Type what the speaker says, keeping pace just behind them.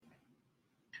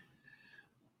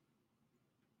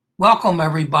Welcome,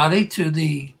 everybody, to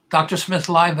the Dr. Smith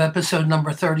Live episode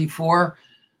number 34.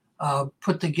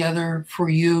 Put together for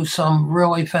you some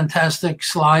really fantastic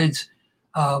slides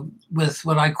with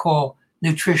what I call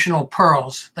nutritional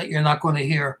pearls that you're not going to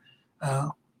hear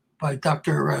by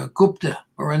Dr. Gupta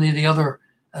or any of the other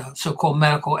so-called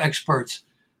medical experts.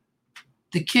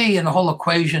 The key in the whole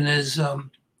equation is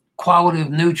quality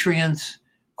of nutrients,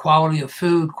 quality of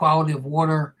food, quality of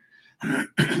water.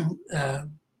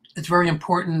 It's very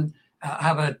important. I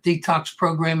have a detox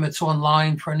program that's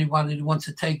online for anybody who wants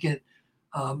to take it.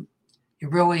 You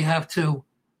really have to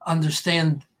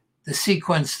understand the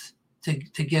sequence to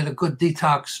get a good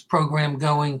detox program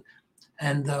going.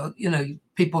 And,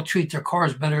 people treat their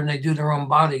cars better than they do their own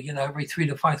body. Every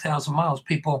 3,000 to 5,000 miles,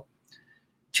 people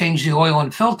change the oil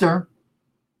and filter.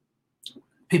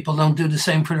 People don't do the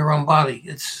same for their own body.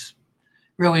 It's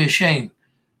really a shame.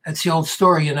 That's the old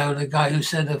story, the guy who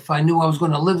said, if I knew I was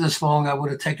going to live this long, I would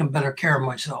have taken better care of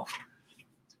myself.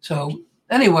 So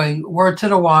anyway, word to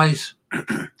the wise.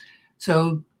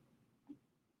 So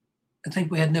I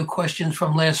think we had no questions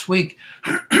from last week.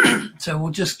 So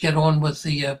we'll just get on with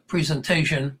the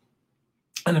presentation.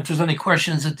 And if there's any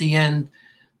questions at the end,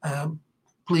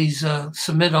 please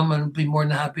submit them and I'll be more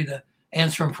than happy to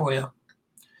answer them for you.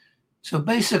 So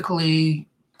basically,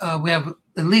 we have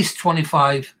at least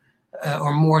 25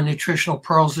 or more nutritional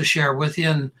pearls to share with you.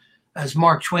 And as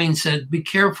Mark Twain said, be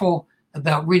careful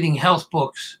about reading health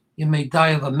books. You may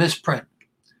die of a misprint.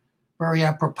 Very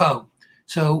apropos.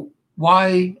 So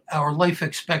why our life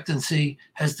expectancy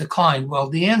has declined? Well,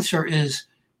 the answer is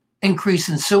increase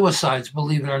in suicides,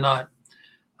 believe it or not.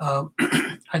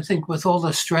 I think with all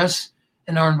the stress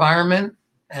in our environment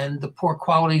and the poor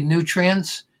quality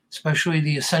nutrients, especially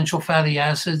the essential fatty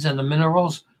acids and the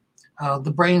minerals,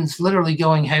 the brain's literally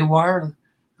going haywire,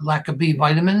 lack of B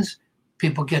vitamins.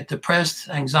 People get depressed,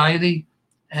 anxiety,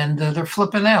 and they're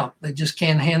flipping out. They just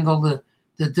can't handle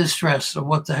the distress of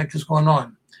what the heck is going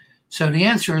on. So the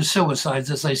answer is suicides,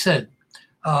 as I said.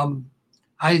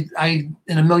 I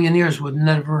in a million years would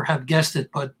never have guessed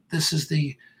it, but this is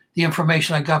the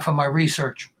information I got from my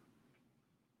research.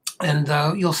 And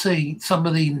you'll see some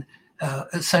of the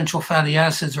essential fatty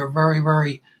acids are very,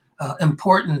 very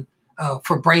important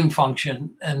for brain function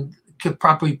and could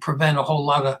probably prevent a whole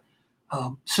lot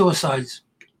of suicides.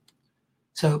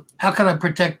 So how can I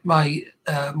protect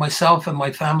myself and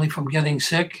my family from getting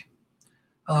sick?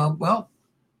 Well,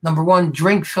 number one,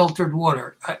 drink filtered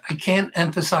water. I can't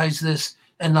emphasize this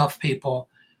enough, people.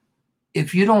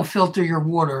 If you don't filter your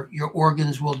water, your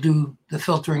organs will do the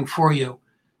filtering for you.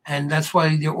 And that's why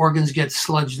your organs get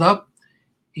sludged up.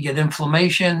 You get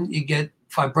inflammation, you get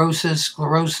fibrosis,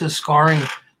 sclerosis, scarring,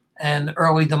 and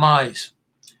early demise.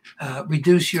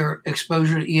 Reduce your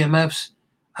exposure to EMFs.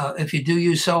 If you do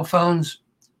use cell phones,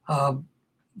 got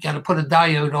to put a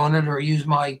diode on it or use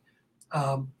my,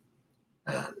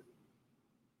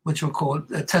 which we'll call it,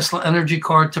 a Tesla Energy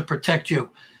Card to protect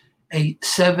you. A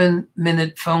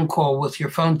 7-minute phone call with your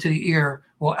phone to the ear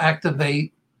will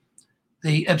activate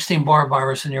the Epstein-Barr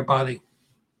virus in your body.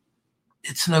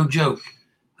 It's no joke.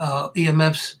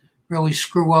 EMFs really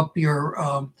screw up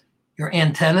your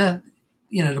antenna.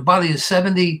 The body is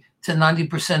 70 to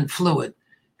 90% fluid,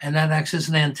 and that acts as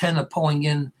an antenna pulling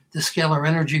in the scalar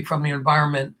energy from the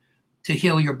environment to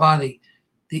heal your body.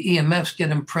 The EMFs get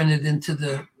imprinted into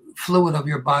the fluid of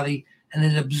your body, and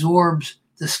it absorbs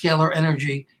the scalar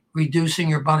energy, reducing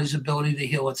your body's ability to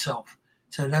heal itself.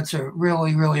 So that's a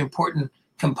really, really important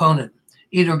component.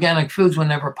 Eat organic foods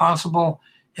whenever possible.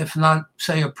 If not,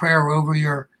 say a prayer over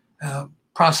your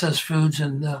processed foods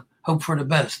and hope for the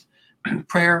best.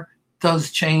 Prayer does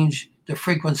change the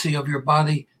frequency of your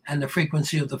body and the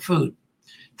frequency of the food.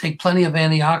 Take plenty of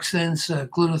antioxidants,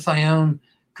 glutathione,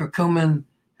 curcumin,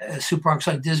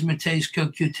 superoxide dismutase,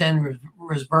 CoQ10,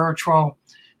 resveratrol,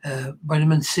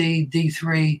 vitamin C,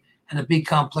 D3, and a B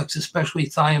complex, especially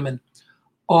thiamine.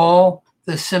 All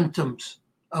the symptoms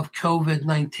of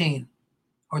COVID-19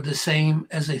 are the same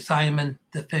as a thiamine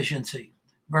deficiency.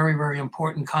 Very, very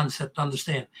important concept to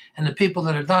understand. And the people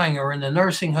that are dying are in the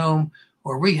nursing home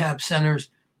or rehab centers,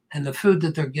 and the food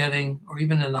that they're getting, or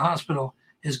even in the hospital,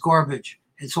 is garbage.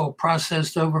 It's all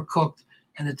processed, overcooked,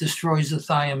 and it destroys the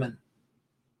thiamine.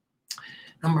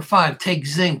 Number 5, take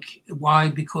zinc. Why?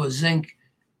 Because zinc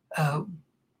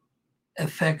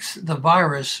affects the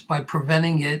virus by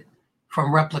preventing it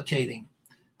from replicating.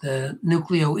 The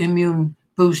nucleoimmune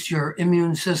boosts your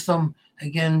immune system,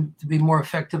 again, to be more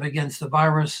effective against the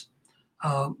virus.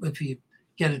 If you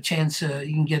get a chance,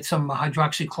 you can get some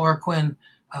hydroxychloroquine.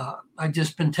 I've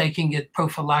just been taking it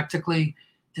prophylactically.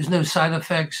 There's no side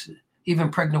effects.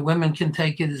 Even pregnant women can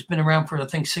take it. It's been around for, I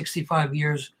think, 65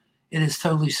 years. it is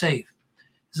totally safe.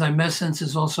 Zymescence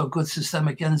is also a good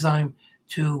systemic enzyme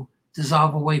to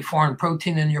dissolve away foreign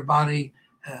protein in your body,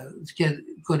 get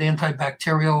good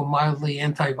antibacterial, mildly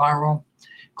antiviral.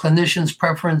 Clinician's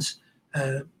preference,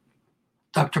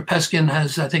 Dr. Peskin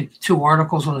has, I think, 2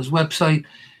 articles on his website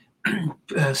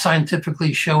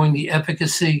scientifically showing the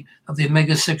efficacy of the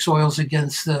omega-6 oils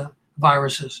against the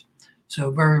viruses.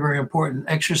 So very, very important.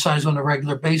 Exercise on a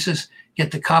regular basis,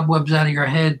 get the cobwebs out of your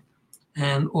head,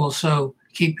 and also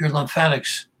keep your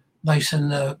lymphatics nice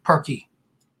and perky.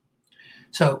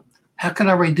 So how can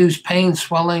I reduce pain,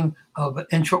 swelling of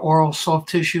intraoral soft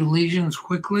tissue lesions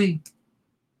quickly?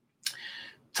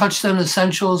 Touchstone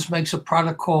Essentials makes a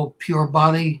product called Pure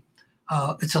Body.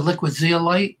 It's a liquid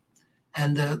zeolite,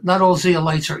 and not all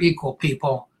zeolites are equal,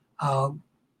 people.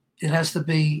 It has to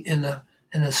be in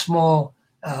a small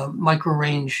micro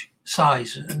range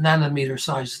size, a nanometer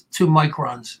size, 2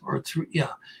 microns or 3,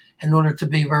 in order to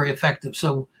be very effective.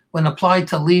 So when applied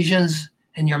to lesions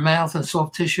in your mouth and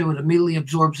soft tissue, it immediately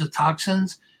absorbs the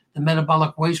toxins, the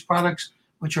metabolic waste products,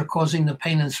 which are causing the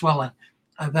pain and swelling.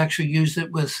 I've actually used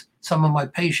it with some of my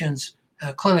patients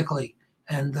clinically,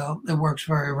 and it works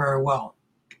very, very well.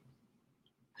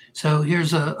 So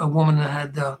here's a woman that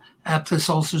had aphthous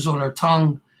ulcers on her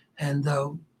tongue, and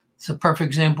it's a perfect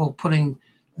example of putting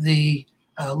the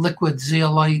liquid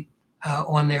zeolite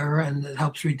on there, and it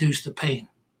helps reduce the pain.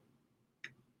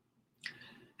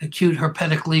 Acute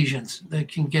herpetic lesions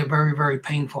that can get very, very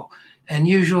painful. And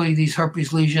usually these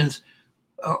herpes lesions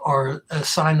are a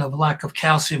sign of lack of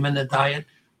calcium in the diet.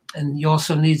 And you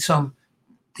also need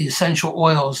the essential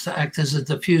oils to act as a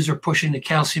diffuser, pushing the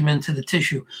calcium into the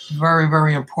tissue. Very,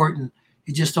 very important.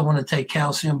 You just don't want to take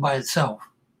calcium by itself.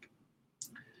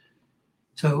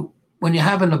 So when you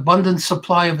have an abundant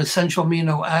supply of essential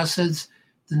amino acids,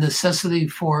 the necessity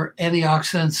for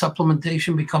antioxidant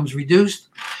supplementation becomes reduced.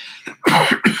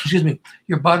 Excuse me.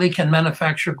 Your body can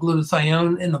manufacture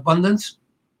glutathione in abundance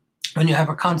when you have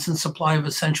a constant supply of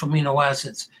essential amino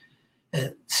acids.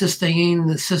 The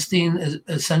cysteine is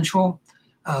essential.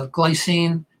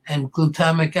 Glycine and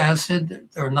glutamic acid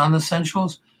are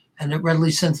non-essentials, and it readily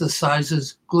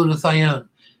synthesizes glutathione.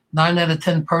 9 out of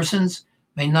 10 persons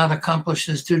may not accomplish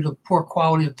this due to poor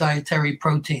quality of dietary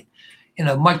protein.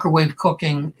 Microwave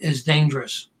cooking is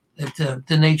dangerous. It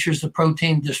denatures the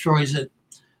protein, destroys it.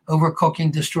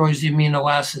 Overcooking destroys the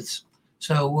amino acids.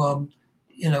 So,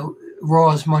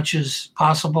 raw as much as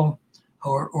possible,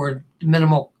 or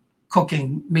minimal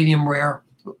cooking, medium rare,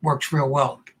 works real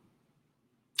well.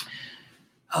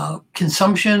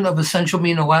 Consumption of essential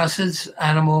amino acids,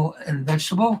 animal and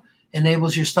vegetable,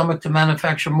 enables your stomach to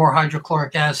manufacture more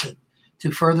hydrochloric acid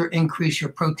to further increase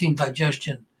your protein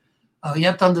digestion. You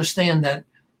have to understand that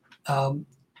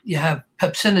you have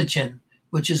pepsinogen,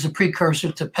 which is a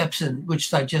precursor to pepsin,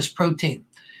 which digests protein.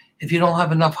 If you don't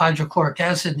have enough hydrochloric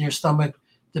acid in your stomach,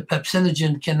 the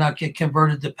pepsinogen cannot get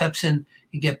converted to pepsin.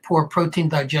 You get poor protein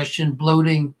digestion,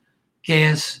 bloating,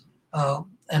 gas,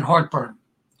 and heartburn.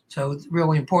 So it's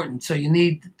really important. So you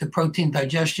need the protein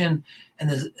digestion and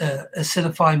the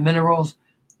acidify minerals.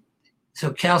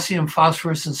 So calcium,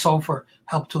 phosphorus, and sulfur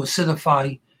help to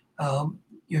acidify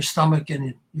your stomach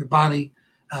and your body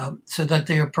so that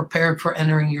they are prepared for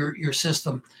entering your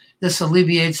system. This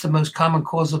alleviates the most common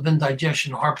cause of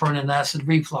indigestion, heartburn, and acid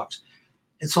reflux.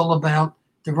 It's all about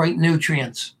the right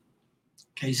nutrients.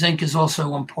 Okay, zinc is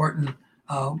also important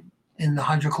in the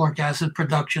hydrochloric acid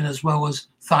production, as well as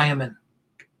thiamine.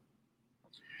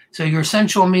 So your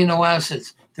essential amino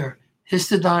acids, they're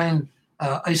histidine,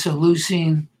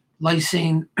 isoleucine,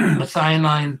 lysine,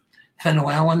 methionine,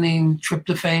 phenylalanine,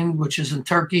 tryptophan, which is in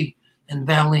turkey, and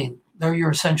valine. They're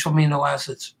your essential amino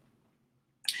acids.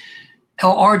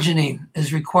 L-arginine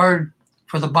is required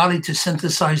for the body to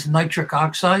synthesize nitric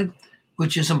oxide,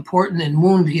 which is important in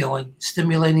wound healing,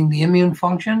 stimulating the immune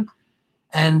function,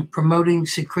 and promoting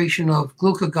secretion of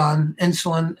glucagon,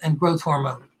 insulin, and growth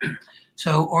hormone.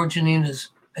 So arginine is,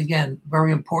 again,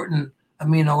 very important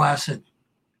amino acid.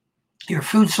 Your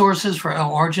food sources for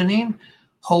L-arginine: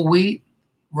 whole wheat,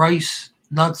 rice,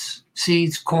 nuts,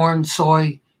 seeds, corn,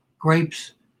 soy,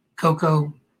 grapes,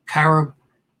 cocoa, carob,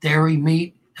 dairy,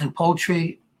 meat, and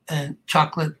poultry, and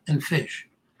chocolate and fish.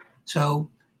 So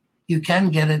you can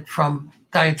get it from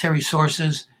dietary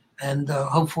sources, and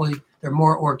hopefully they're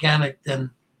more organic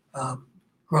than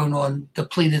grown on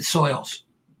depleted soils.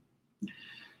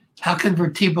 How can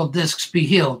vertebral discs be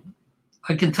healed?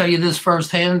 I can tell you this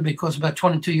firsthand because about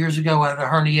 22 years ago I had a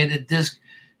herniated disc,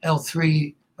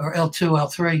 L3 or L2,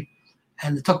 L3,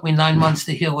 and it took me 9 months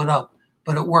to heal it up.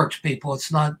 But it works, people.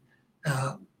 It's not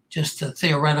just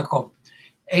theoretical.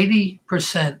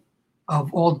 80%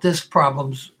 of all disc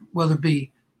problems whether it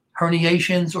be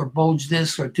herniations or bulge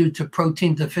discs or due to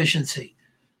protein deficiency.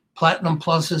 Platinum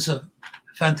Plus is a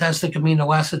fantastic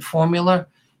amino acid formula.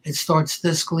 It starts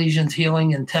disc lesions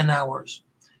healing in 10 hours.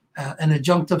 An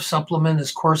adjunctive supplement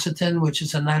is quercetin, which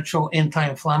is a natural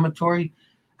anti-inflammatory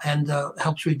and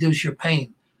helps reduce your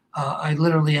pain. I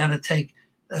literally had to take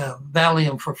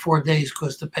Valium for 4 days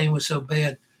because the pain was so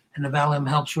bad, and the Valium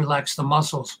helps relax the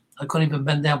muscles. I couldn't even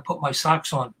bend down, put my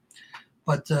socks on.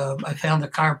 But I found a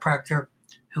chiropractor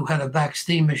who had a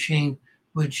VAC-STEAM machine,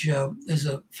 which is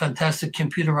a fantastic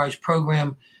computerized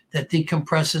program that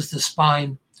decompresses the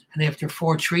spine. And after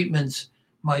 4 treatments,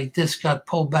 my disc got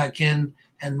pulled back in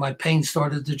and my pain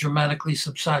started to dramatically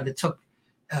subside. It took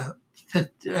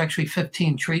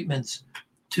 15 treatments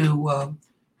to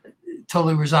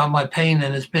totally resolve my pain.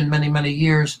 And it's been many, many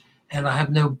years and I have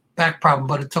no back problem,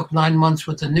 but it took 9 months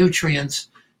with the nutrients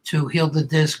to heal the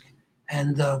disc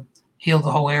and heal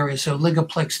the whole area. So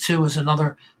Ligaplex 2 is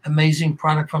another amazing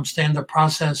product from Standard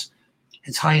Process.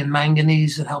 It's high in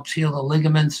manganese. It helps heal the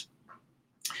ligaments.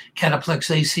 Cataplex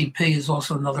ACP is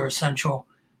also another essential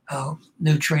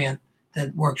nutrient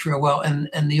that works real well. And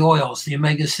the oils, the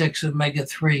omega-6,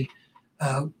 omega-3,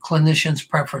 clinician's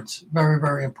preference, very,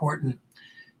 very important.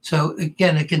 So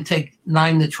again, it can take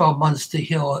 9 to 12 months to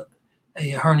heal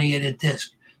a herniated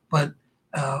disc. But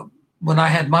when I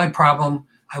had my problem,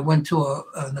 I went to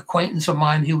an acquaintance of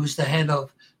mine who was the head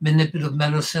of manipulative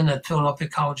medicine at Philadelphia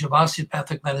College of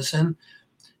Osteopathic Medicine.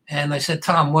 And I said,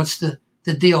 Tom, what's the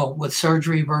deal with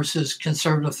surgery versus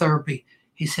conservative therapy?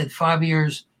 He said, 5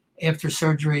 years after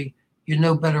surgery, you're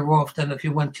no better off than if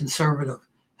you went conservative.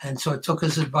 And so I took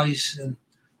his advice, and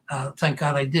thank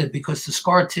God I did, because the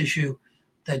scar tissue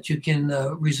that you can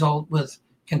result with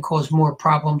can cause more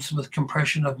problems with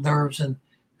compression of nerves and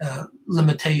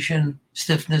limitation,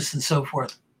 stiffness, and so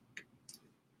forth.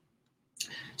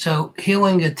 So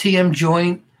healing a TM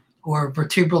joint or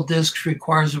vertebral discs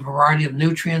requires a variety of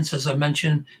nutrients, as I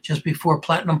mentioned just before.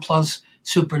 Platinum Plus,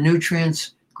 super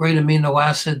nutrients, great amino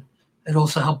acid. It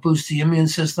also helps boost the immune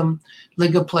system.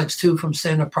 Ligaplex 2 from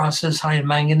Standard Process, high in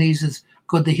manganese, is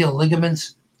good to heal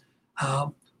ligaments.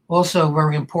 Also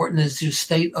very important is the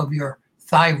state of your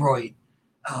thyroid.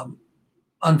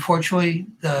 Unfortunately,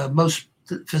 most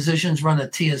physicians run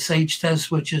a TSH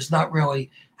test, which is not really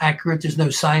accurate. There's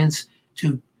no science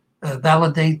to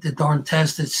validate the darn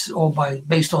test. It's all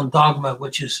based on dogma,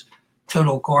 which is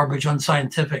total garbage,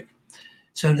 unscientific.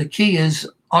 So the key is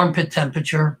armpit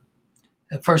temperature.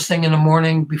 The first thing in the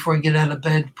morning before you get out of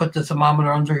bed, put the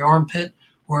thermometer under your armpit,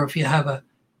 or if you have a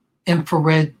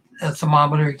infrared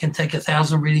thermometer, you can take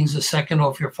 1,000 readings a second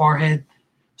off your forehead,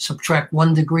 subtract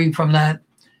 1 degree from that,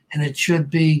 and it should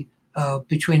be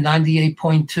between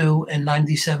 98.2 and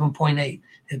 97.8.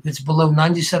 If it's below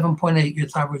 97.8, your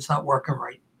thyroid's not working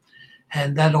right.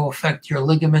 And that'll affect your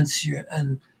ligaments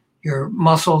and your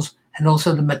muscles, and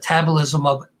also the metabolism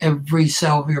of every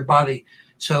cell of your body.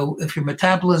 So if your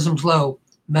metabolism's low,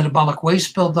 metabolic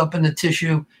waste builds up in the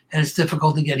tissue, and it's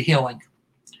difficult to get healing.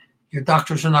 Your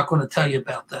doctors are not going to tell you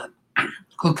about that.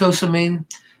 Glucosamine,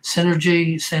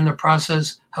 Synergy, Standard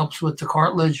Process, helps with the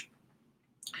cartilage.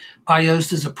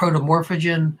 Biost is a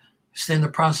protomorphogen.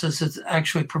 Standard Process, it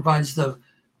actually provides the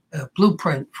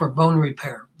blueprint for bone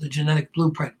repair, the genetic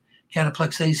blueprint.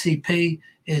 Cataplex ACP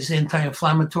is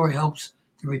anti-inflammatory, helps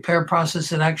the repair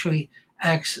process. It actually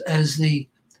acts as the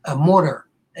mortar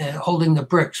holding the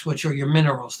bricks, which are your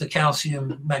minerals, the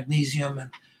calcium, magnesium,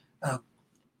 and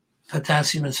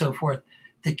potassium, and so forth.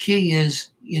 The key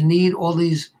is you need all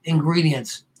these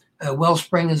ingredients.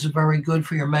 Wellspring is very good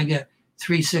for your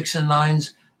omega-3, 6, and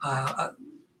 9s.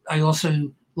 I also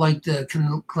like the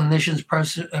clinician's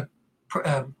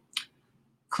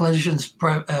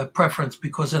preference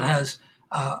because it has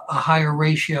a higher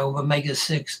ratio of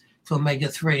omega-6 to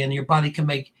omega-3, and your body can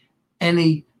make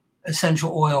any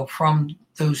essential oil from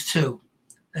those two.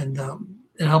 And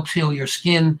it helps heal your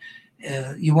skin.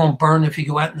 You won't burn if you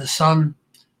go out in the sun.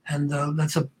 And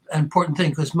that's an important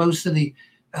thing, because most of the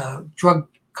drug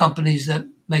companies that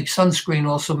make sunscreen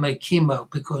also make chemo,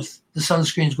 because the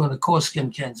sunscreen is going to cause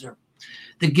skin cancer.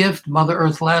 The Gift, Mother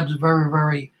Earth Labs, very,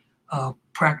 very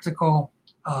practical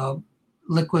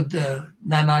liquid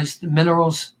nanized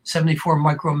minerals, 74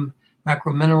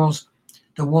 macro minerals.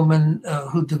 The woman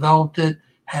who developed it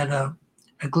had a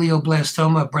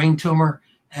glioblastoma, a brain tumor,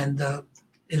 and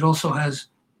it also has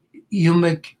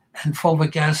humic and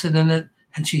fulvic acid in it,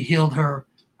 and she healed her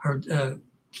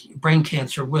brain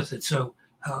cancer with it. So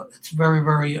it's very,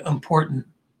 very important.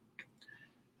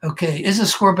 Okay, is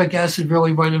ascorbic acid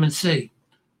really vitamin C?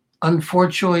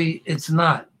 Unfortunately, it's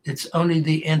not. It's only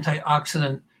the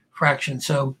antioxidant fraction.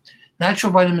 So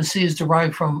Natural vitamin C is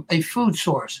derived from a food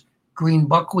source: green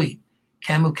buckwheat,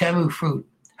 camu camu fruit,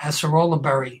 acerola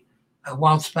berry,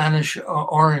 wild Spanish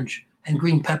orange, and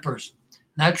green peppers.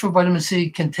 Natural vitamin C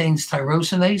contains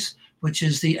tyrosinase, which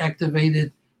is the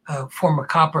activated form of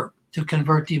copper to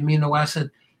convert the amino acid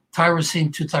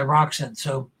tyrosine to thyroxine.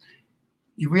 So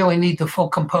you really need the full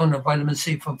component of vitamin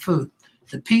C from food.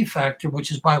 The P factor,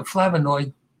 which is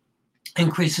bioflavonoid,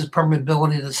 increases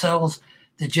permeability of the cells.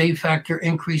 The J factor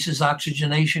increases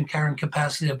oxygenation carrying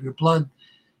capacity of your blood.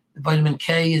 The vitamin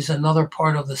K is another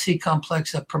part of the C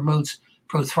complex that promotes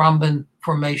prothrombin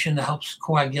formation that helps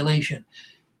coagulation.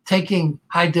 Taking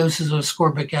high doses of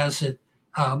ascorbic acid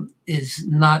is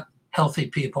not healthy,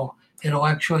 people. It'll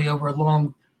actually, over a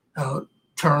long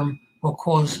term, will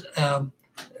cause a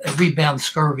rebound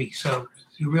scurvy. So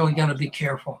you really got to be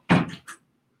careful.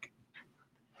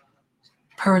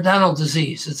 Periodontal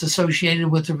disease. It's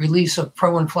associated with the release of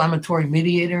pro-inflammatory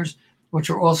mediators, which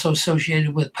are also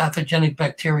associated with pathogenic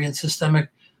bacteria and systemic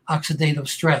oxidative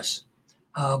stress.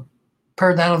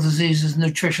 Periodontal disease is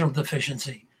nutritional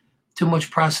deficiency. Too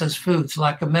much processed foods,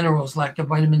 lack of minerals, lack of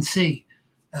vitamin C,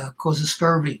 causes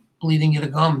scurvy, bleeding of the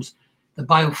gums. The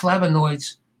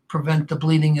bioflavonoids prevent the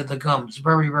bleeding of the gums.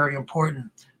 Very, very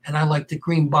important. And I like the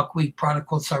green buckwheat product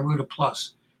called Cyruta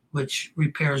Plus, which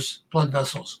repairs blood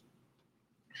vessels.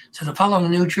 So the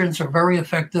following nutrients are very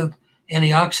effective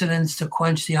antioxidants to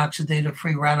quench the oxidative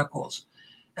free radicals.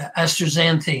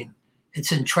 Astaxanthin,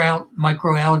 it's in trout,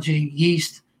 microalgae,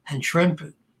 yeast, and shrimp,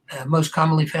 most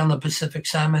commonly found in Pacific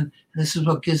salmon. And this is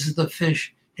what gives the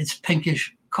fish its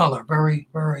pinkish color. Very,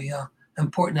 very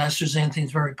important. Astaxanthin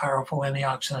is very powerful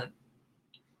antioxidant.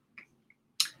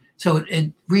 So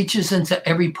it reaches into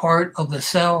every part of the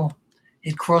cell.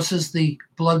 It crosses the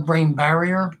blood-brain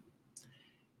barrier.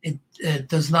 It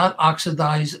does not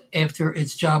oxidize after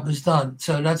its job is done.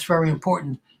 So that's very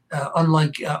important.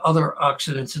 Unlike other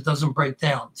oxidants, it doesn't break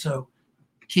down. So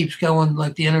it keeps going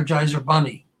like the Energizer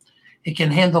Bunny. It can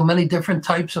handle many different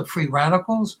types of free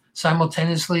radicals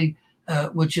simultaneously,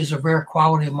 which is a rare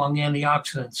quality among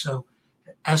antioxidants. So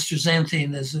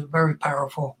astaxanthin is a very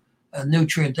powerful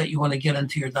nutrient that you want to get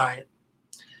into your diet.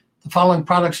 The following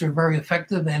products are very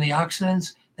effective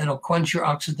antioxidants that'll quench your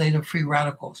oxidative free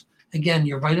radicals. Again,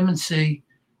 your vitamin C,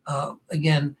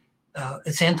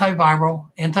 it's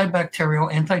antiviral, antibacterial,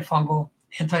 antifungal,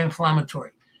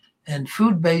 anti-inflammatory. And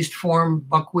food-based form,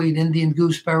 buckwheat, Indian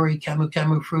gooseberry, camu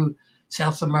camu fruit,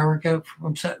 South America,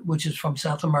 which is from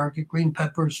South America, green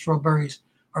peppers, strawberries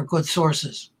are good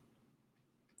sources.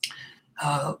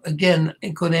 Again,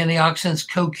 good antioxidants,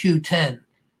 CoQ10,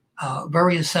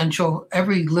 very essential.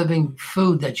 Every living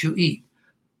food that you eat,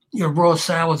 your raw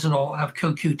salads and all have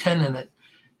CoQ10 in it.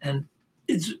 And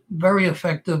it's very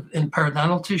effective in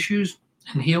periodontal tissues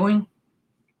and healing.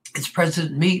 It's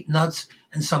present in meat, nuts,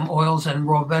 and some oils and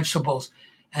raw vegetables.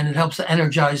 And it helps to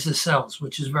energize the cells,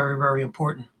 which is very, very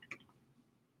important.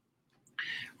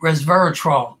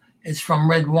 Resveratrol, it's from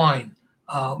red wine.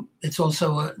 It's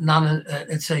also a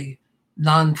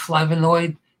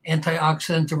non-flavonoid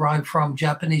antioxidant derived from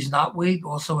Japanese knotweed,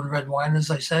 also in red wine,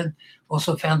 as I said,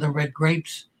 also found in red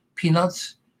grapes,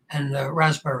 peanuts, and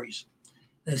raspberries.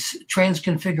 This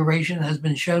transconfiguration has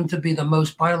been shown to be the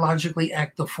most biologically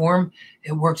active form.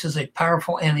 It works as a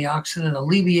powerful antioxidant,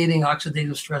 alleviating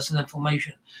oxidative stress and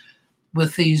inflammation.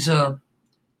 With these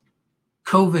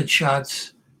COVID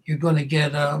shots, you're going to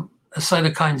get a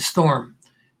cytokine storm.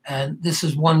 And this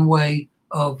is one way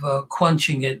of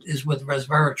quenching it is with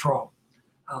resveratrol.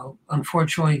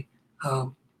 Unfortunately,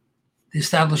 the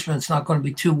establishment's not going to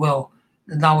be too well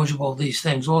knowledgeable of these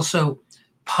things. Also,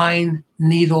 pine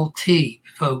needle tea,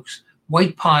 folks.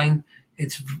 White pine,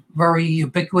 it's very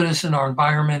ubiquitous in our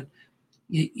environment.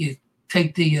 You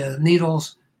take the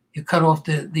needles, you cut off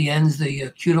the ends, the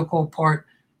cuticle part,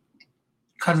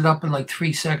 cut it up in like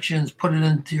 3 sections, put it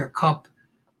into your cup,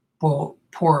 pour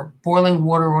boiling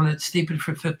water on it, steep it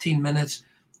for 15 minutes,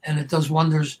 and it does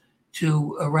wonders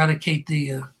to eradicate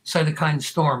the cytokine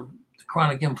storm, the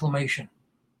chronic inflammation.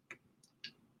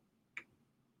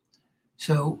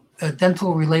 So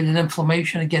dental-related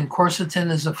inflammation, again,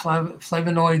 quercetin is a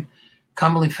flavonoid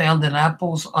commonly found in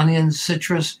apples, onions,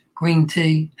 citrus, green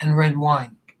tea, and red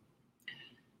wine.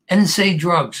 NSAID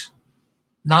drugs,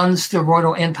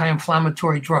 non-steroidal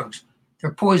anti-inflammatory drugs.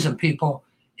 They're poison, people.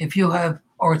 If you have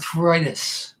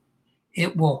arthritis,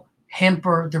 it will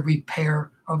hamper the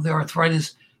repair of the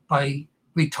arthritis by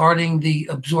retarding the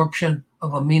absorption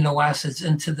of amino acids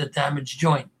into the damaged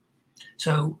joint.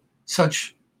 So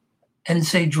such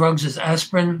NSAID drugs as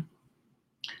aspirin,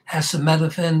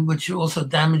 acetaminophen, which also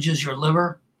damages your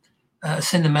liver,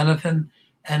 acetaminophen,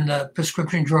 and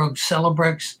prescription drug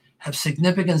Celebrex have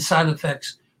significant side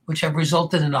effects, which have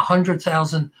resulted in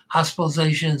 100,000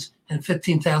 hospitalizations and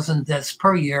 15,000 deaths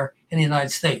per year in the United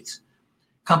States.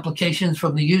 Complications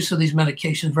from the use of these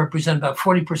medications represent about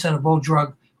 40% of all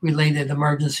drug-related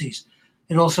emergencies.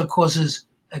 It also causes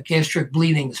gastric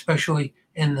bleeding, especially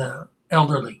in the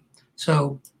elderly.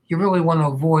 So you really want to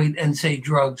avoid NSAID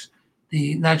drugs.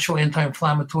 The natural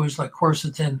anti-inflammatories like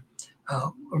quercetin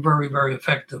are very, very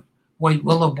effective. White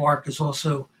willow bark is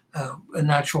also a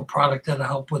natural product that'll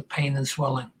help with pain and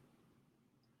swelling.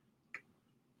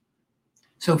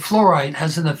 So fluoride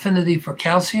has an affinity for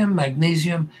calcium,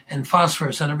 magnesium, and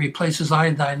phosphorus, and it replaces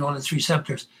iodine on its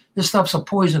receptors. This stuff's a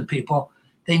poison, people.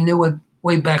 They knew it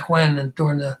way back when, and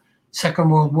during the Second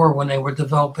World War, when they were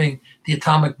developing the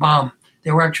atomic bomb.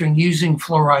 They were actually using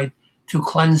fluoride to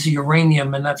cleanse the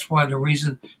uranium, and that's why the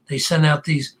reason they sent out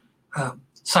these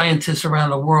scientists around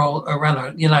the world,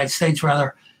 around the United States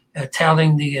rather,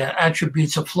 touting the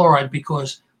attributes of fluoride,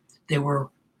 because they were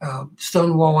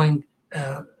stonewalling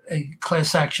a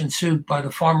class action suit by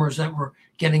the farmers that were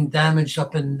getting damaged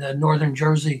up in northern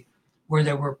Jersey, where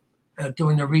they were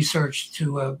doing the research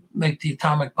to make the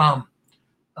atomic bomb.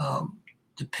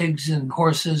 The pigs and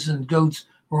horses and goats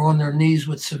were on their knees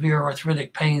with severe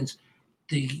arthritic pains.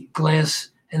 The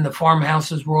glass in the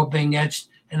farmhouses were all being etched,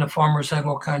 and the farmers had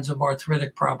all kinds of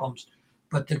arthritic problems.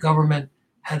 But the government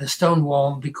had to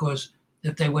stonewall them, because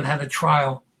if they would have had a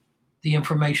trial, the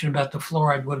information about the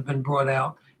fluoride would have been brought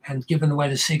out and given away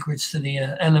the secrets to the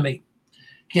enemy.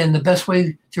 Again, the best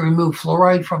way to remove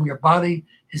fluoride from your body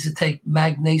is to take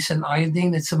magnesium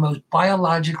iodine. It's the most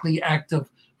biologically active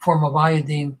form of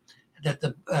iodine that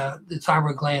the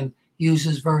thyroid gland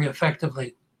uses very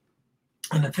effectively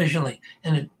and efficiently.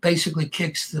 And it basically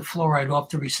kicks the fluoride off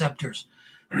the receptors.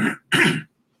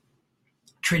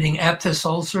 Treating aphthous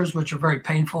ulcers, which are very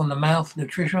painful in the mouth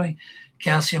nutritionally.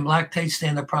 Calcium lactate,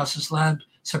 Standard Process Lab,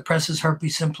 suppresses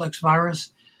herpes simplex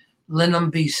virus.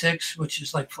 Linum B6, which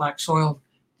is like flax oil.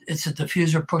 It's a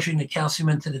diffuser pushing the calcium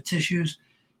into the tissues.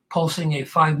 Pulsing a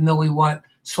 5 milliwatt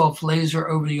soft laser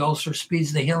over the ulcer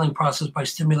speeds the healing process by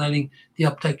stimulating the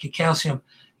uptake of calcium.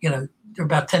 They're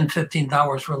about $10,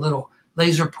 $15 for a little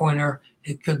laser pointer.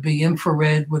 It could be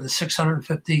infrared with a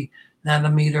 650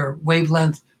 nanometer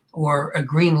wavelength, or a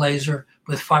green laser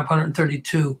with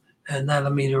 532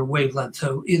 nanometer wavelength.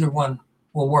 So either one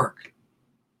will work.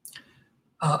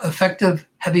 Effective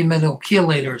heavy metal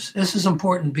chelators. This is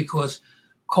important because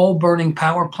coal burning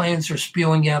power plants are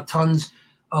spewing out tons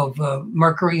of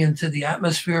mercury into the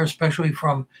atmosphere, especially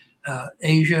from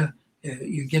Asia.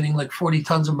 You're getting like 40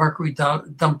 tons of mercury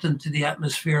dumped into the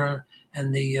atmosphere,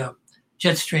 and the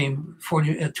jet stream,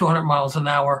 200 miles an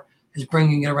hour, is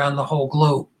bringing it around the whole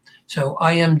globe. So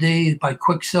IMD by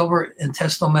Quicksilver,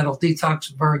 intestinal metal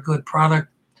detox, very good product.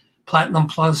 Platinum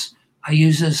Plus, I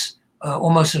use this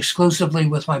almost exclusively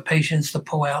with my patients to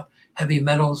pull out heavy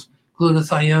metals.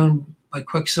 Glutathione by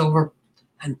Quicksilver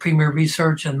and Premier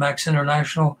Research and Max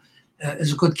International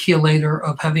is a good chelator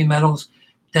of heavy metals.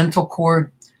 Dental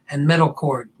cord and metal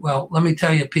cord. Well, let me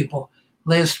tell you, people,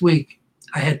 last week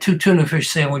I had 2 tuna fish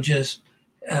sandwiches.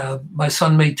 My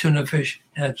son made tuna fish,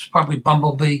 and it's probably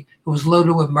Bumblebee. It was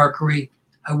loaded with mercury.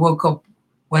 I woke up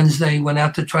Wednesday, went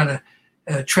out to try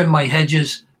to trim my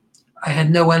hedges. I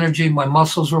had no energy. My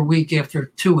muscles were weak. After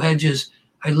 2 hedges,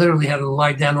 I literally had to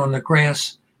lie down on the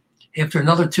grass. After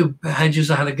another 2 hedges,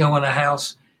 I had to go in the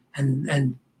house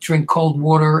and drink cold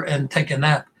water and take a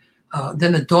nap.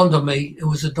 Then it dawned on me it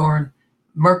was a darn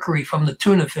mercury from the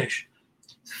tuna fish.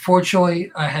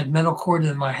 Fortunately, I had metal cord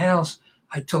in my house.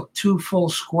 I took 2 full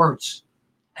squirts,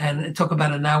 and it took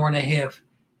about an hour and a half,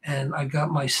 and I got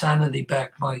my sanity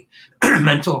back, my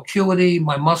mental acuity,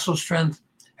 my muscle strength,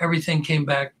 everything came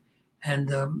back.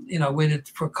 And, I waited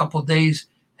for a couple of days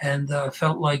and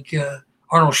felt like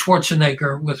Arnold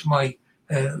Schwarzenegger with my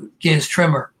gas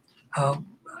trimmer.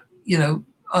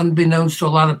 Unbeknownst to a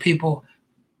lot of people,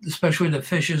 especially the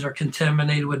fishes are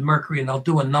contaminated with mercury, and they'll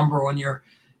do a number on your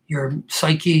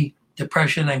psyche,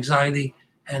 depression, anxiety,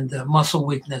 and muscle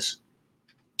weakness.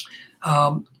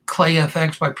 Clay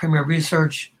FX by Premier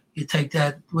Research. You take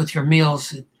that with your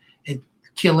meals. It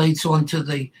chelates onto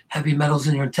the heavy metals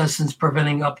in your intestines,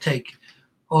 preventing uptake.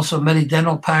 Also,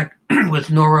 Medidental Pack with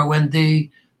NeuroND,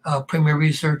 Premier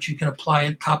Research. You can apply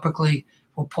it topically.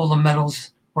 Will pull the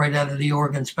metals right out of the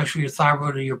organ, especially your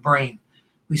thyroid or your brain.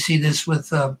 We see this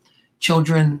with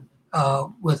children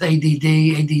with ADD,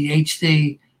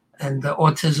 ADHD, and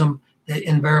autism.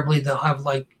 Invariably they'll have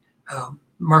like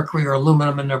mercury or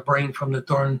aluminum in their brain from the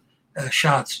darn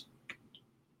shots.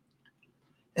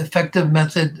 Effective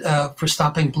method for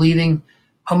stopping bleeding.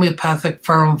 homeopathic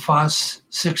ferrum phos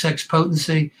 6x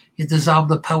potency. You dissolve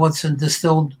the pellets in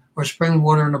distilled or spring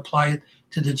water and apply it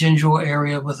to the gingival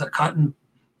area with a cotton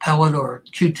pellet or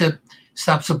Q-tip.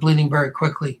 Stops the bleeding very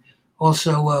quickly.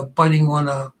 Also, biting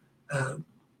on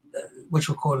which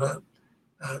we'll call a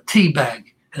tea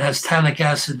bag. It has tannic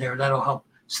acid there. That'll help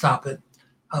stop it.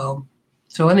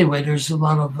 So anyway, there's a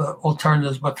lot of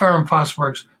alternatives, but ferrum phos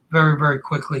works very, very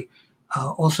quickly.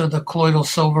 Also, the colloidal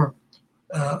silver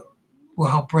will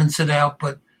help rinse it out,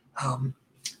 but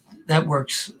that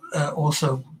works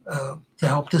also to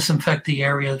help disinfect the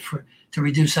area to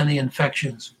reduce any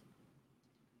infections.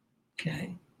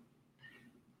 Okay.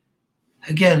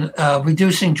 Again,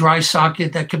 reducing dry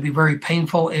socket, that can be very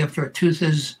painful after a tooth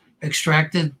is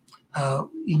extracted.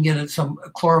 You can get some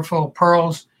chlorophyll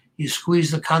pearls. You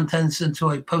squeeze the contents into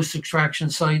a post-extraction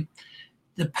site.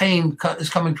 The pain is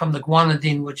coming from the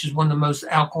guanidine, which is one of the most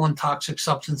alkaline toxic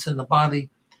substances in the body.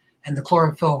 And the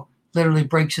chlorophyll literally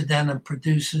breaks it down and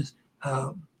produces,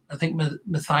 I think,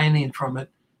 methionine from it,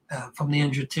 from the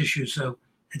injured tissue. So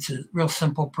it's a real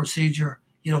simple procedure.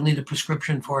 You don't need a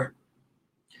prescription for it.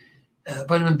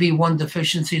 Vitamin B1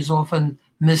 deficiency is often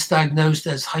misdiagnosed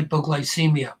as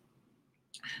hypoglycemia.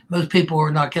 Most people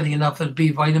are not getting enough of the B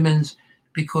vitamins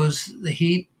because the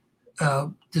heat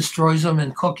destroys them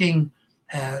in cooking.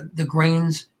 The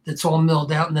grains, that's all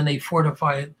milled out, and then they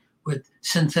fortify it with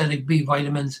synthetic B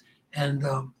vitamins, and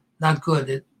not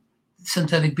good.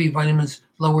 Synthetic B vitamins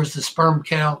lowers the sperm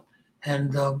count,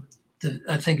 and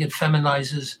I think it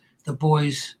feminizes the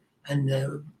boys.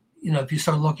 And if you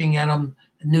start looking at them,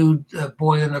 a nude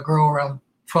boy and a girl around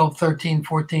 12, 13,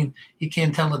 14, you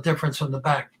can't tell the difference from the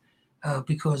back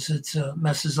because it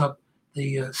messes up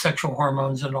the sexual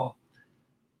hormones and all.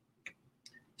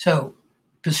 So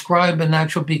prescribe a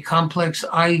natural B complex.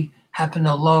 I happen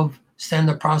to love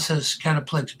standard process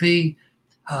Cataplex B.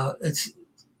 It's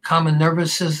common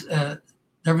nervous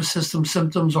system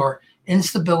symptoms are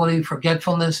instability,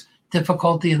 forgetfulness,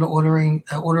 difficulty in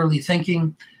orderly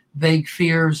thinking, vague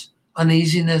fears,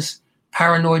 uneasiness,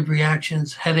 paranoid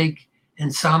reactions, headache,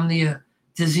 insomnia,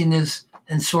 dizziness,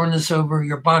 and soreness over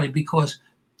your body, because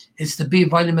it's the B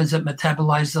vitamins that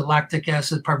metabolize the lactic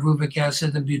acid, pyruvic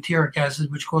acid, and butyric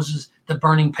acid, which causes the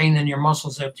burning pain in your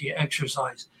muscles after you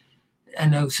exercise. I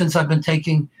know since I've been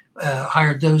taking a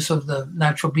higher dose of the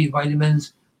natural B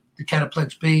vitamins, the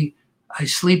Cataplex B, I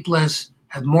sleep less,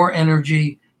 have more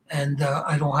energy, and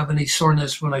I don't have any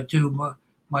soreness when I do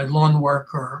my lawn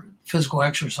work or physical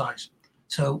exercise.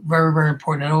 So very, very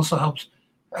important. It also helps,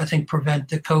 I think, prevent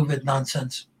the COVID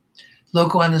nonsense.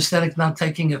 Local anesthetic not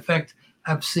taking effect.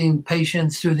 I've seen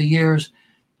patients through the years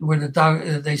where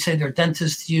they say their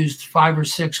dentist used 5 or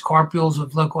 6 carpules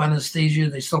of local anesthesia.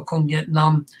 They still couldn't get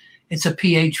numb. It's a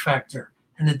pH factor,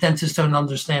 and the dentists don't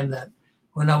understand that.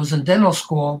 When I was in dental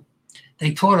school,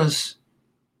 they taught us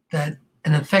that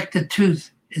an infected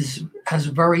tooth has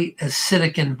a very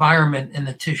acidic environment in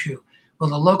the tissue. Well,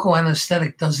 the local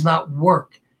anesthetic does not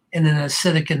work in an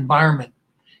acidic environment.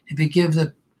 If you give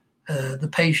the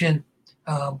patient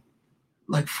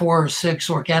like 4 or 6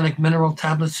 organic mineral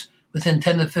tablets, within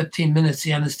 10 to 15 minutes,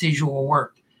 the anesthesia will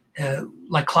work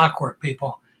like clockwork,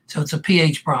 people. So it's a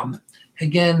pH problem.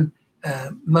 Again,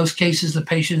 most cases, the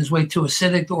patient is way too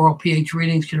acidic. The oral pH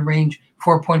readings can range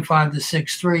 4.5 to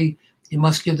 6.3. You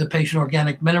must give the patient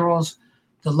organic minerals.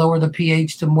 The lower the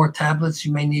pH, the more tablets.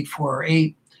 You may need 4 or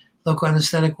 8. Local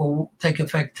anesthetic will take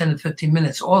effect 10 to 15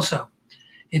 minutes. Also,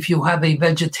 if you have a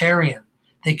vegetarian,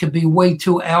 they could be way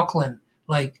too alkaline,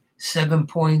 like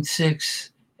 7.6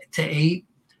 to 8.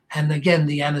 And again,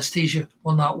 the anesthesia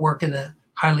will not work in a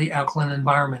highly alkaline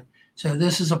environment. So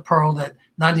this is a pearl that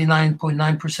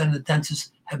 99.9% of the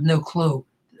dentists have no clue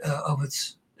of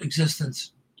its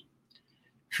existence.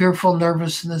 Fearful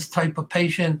nervousness type of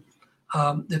patient.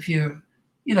 If you're,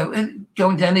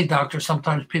 going to any doctor,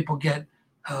 sometimes people get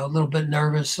a little bit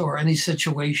nervous, or any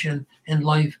situation in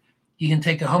life. You can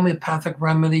take a homeopathic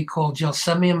remedy called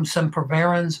Gelsemium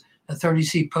sempervirens, a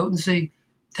 30C potency.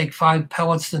 Take 5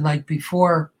 pellets the night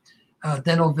before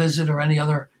dental visit or any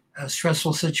other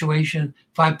stressful situation.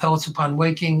 5 pellets upon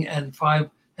waking, and 5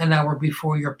 an hour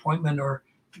before your appointment or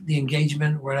the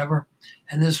engagement or whatever.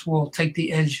 And this will take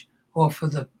the edge off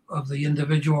of the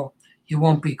individual. You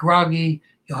won't be groggy.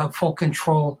 You'll have full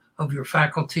control of your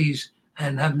faculties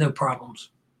and have no problems.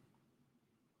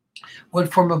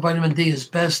 What form of vitamin D is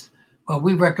best? Well,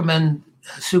 we recommend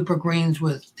Super Greens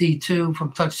with D2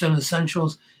 from Touchstone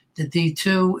Essentials. The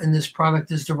D2 in this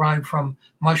product is derived from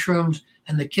mushrooms,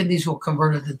 and the kidneys will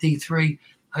convert it to D3.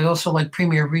 I also like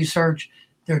Premier Research.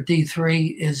 Their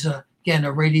D3 is, again,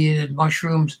 irradiated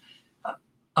mushrooms.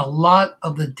 A lot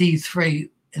of the D3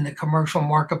 in the commercial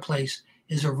marketplace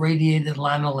is irradiated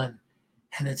lanolin,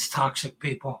 and it's toxic,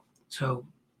 people. So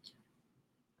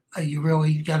you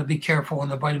really got to be careful on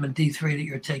the vitamin D3 that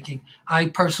you're taking. I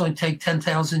personally take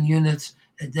 10,000 units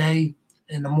a day.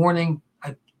 In the morning,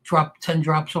 I drop 10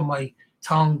 drops on my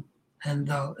tongue, and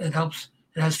it helps.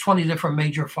 It has 20 different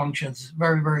major functions.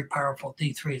 Very, very powerful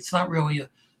D3. It's not really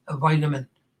a vitamin,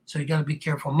 so you got to be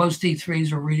careful. Most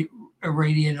D3s are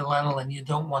irradiated lanolin. You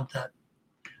don't want that.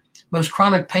 Most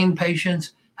chronic pain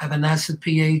patients have an acid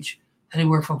pH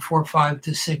anywhere from 4.5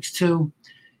 to 6.2.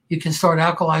 You can start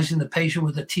alkalizing the patient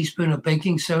with a teaspoon of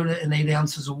baking soda and 8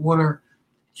 ounces of water.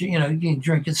 You can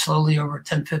drink it slowly over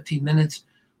 10, 15 minutes.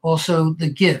 Also, the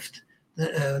Gift,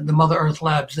 the Mother Earth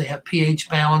Labs, they have pH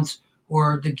balance,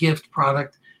 or the Gift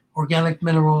product, organic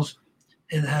minerals.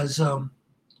 It has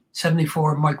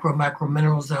 74 macro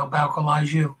minerals that help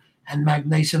alkalize you, and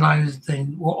magnesium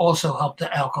iodine will also help to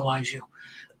alkalize you.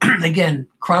 Again,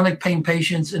 chronic pain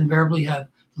patients invariably have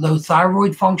low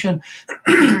thyroid function,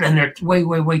 and they're way,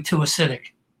 way, way too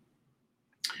acidic.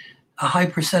 A high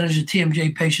percentage of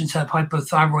TMJ patients have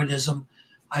hypothyroidism.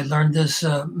 I learned this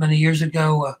many years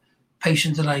ago. A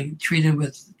patient that I treated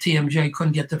with TMJ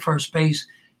couldn't get to first base,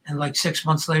 and like 6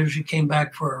 months later, she came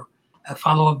back for a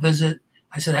follow-up visit.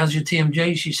 I said, "How's your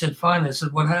TMJ?" She said, "Fine." I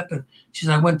said, "What happened?" She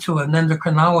said, "I went to an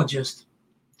endocrinologist,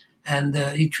 and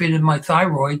he treated my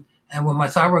thyroid, and when my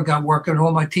thyroid got working,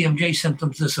 all my TMJ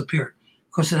symptoms disappeared."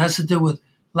 Because it has to do with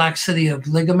laxity of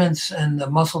ligaments and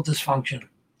muscle dysfunction.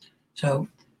 So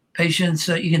patients,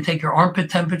 you can take your armpit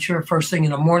temperature first thing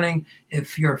in the morning.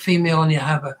 If you're a female and you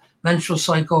have a menstrual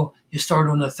cycle, you start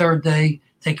on the third day,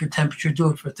 take your temperature, do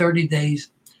it for 30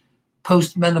 days.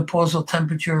 Postmenopausal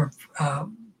temperature,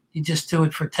 you just do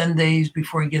it for 10 days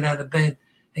before you get out of bed.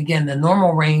 Again, the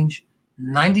normal range,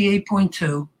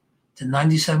 98.2 to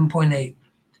 97.8.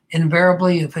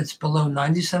 Invariably, if it's below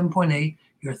 97.8,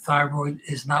 your thyroid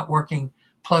is not working,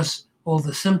 plus all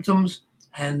the symptoms.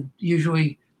 And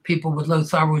usually people with low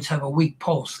thyroids have a weak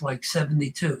pulse, like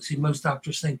 72. See, most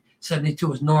doctors think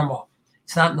 72 is normal.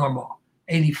 It's not normal.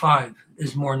 85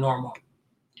 is more normal.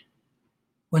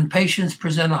 When patients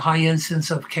present a high incidence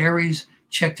of caries,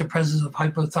 check the presence of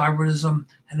hypothyroidism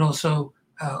and also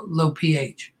low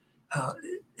pH.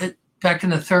 Back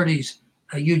in the 30s,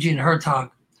 Eugene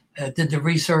Hertog did the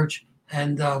research,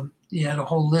 and he had a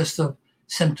whole list of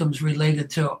symptoms related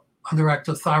to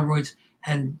underactive thyroids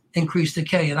and increased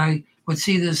decay. And I would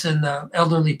see this in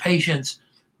elderly patients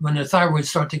when their thyroids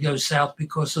start to go south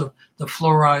because of the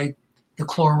fluoride, the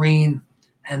chlorine,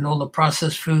 and all the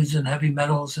processed foods and heavy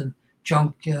metals and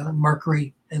junk,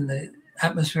 mercury in the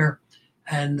atmosphere.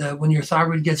 And when your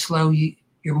thyroid gets low,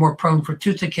 you're more prone for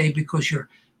tooth decay because your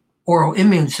oral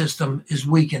immune system is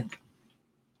weakened.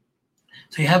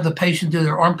 So you have the patient do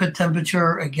their armpit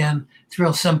temperature. Again, it's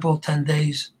real simple, 10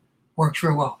 days, works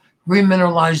real well.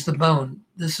 Remineralize the bone.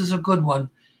 This is a good one.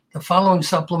 The following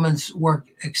supplements work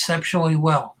exceptionally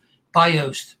well.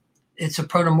 Biost, it's a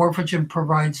protomorphogen,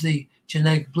 provides the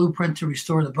genetic blueprint to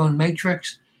restore the bone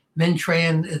matrix.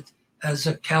 Mintran, it has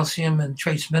a calcium and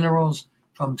trace minerals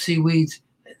from seaweeds,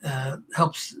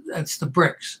 helps, that's the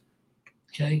bricks,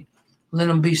 okay?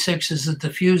 Linum B6 is a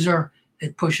diffuser.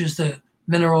 It pushes the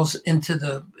minerals into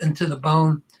the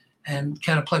bone, and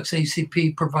Cataplex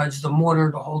ACP provides the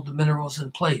mortar to hold the minerals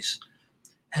in place.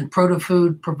 And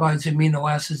Protofood provides amino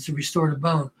acids to restore the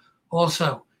bone.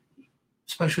 Also,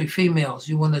 especially females,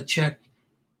 you want to check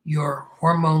your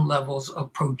hormone levels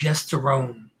of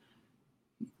progesterone.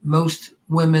 Most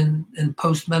women in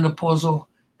postmenopausal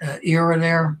era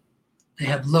there, they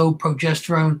have low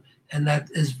progesterone, and that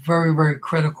is very, very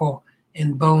critical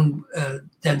in bone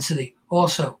density.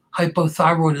 Also,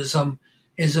 hypothyroidism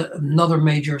is another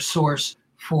major source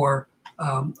for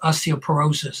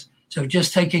osteoporosis. So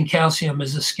just taking calcium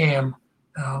is a scam.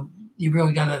 You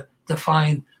really got to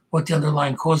define what the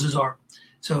underlying causes are.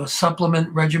 So a supplement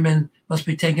regimen must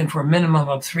be taken for a minimum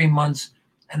of 3 months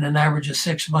and an average of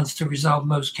 6 months to resolve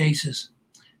most cases.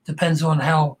 Depends on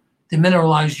how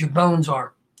demineralized your bones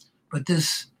are, but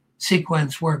this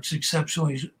sequence works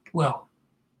exceptionally well.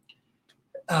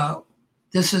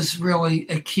 This is really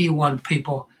a key one,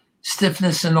 people.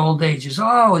 Stiffness in old age is,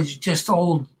 oh, it's just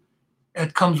old.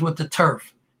 It comes with the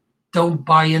turf. Don't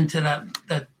buy into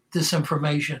that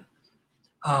disinformation.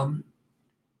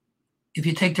 If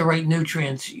you take the right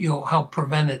nutrients, you'll help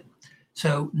prevent it.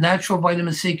 So natural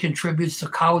vitamin C contributes to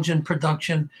collagen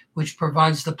production, which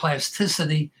provides the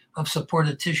plasticity of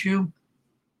supported tissue.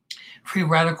 Free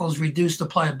radicals reduce the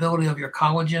pliability of your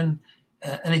collagen.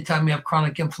 Anytime you have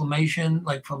chronic inflammation,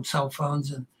 like from cell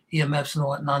phones and EMFs and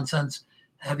all that nonsense,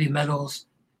 heavy metals,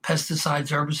 pesticides,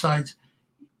 herbicides,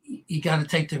 you got to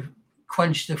take to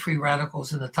quench the free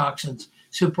radicals and the toxins.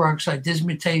 Superoxide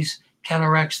dismutase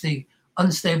counteracts the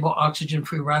unstable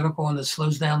oxygen-free radical and it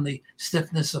slows down the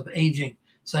stiffness of aging.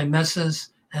 Zymesas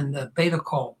and the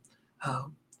beta-col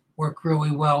work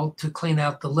really well to clean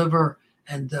out the liver,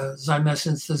 and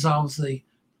zymesins dissolves the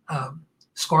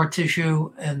scar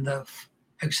tissue and the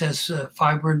excess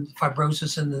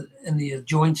fibrosis in the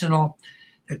joints and all.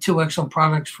 They're two excellent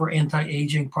products for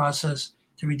anti-aging process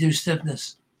to reduce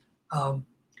stiffness.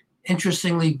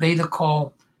 Interestingly,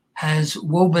 beta-col has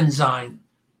wobenzyme,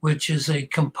 which is a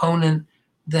component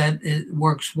that it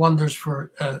works wonders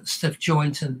for stiff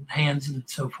joints and hands and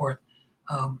so forth.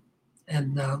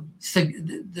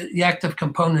 The active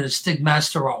component is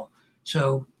stigmasterol.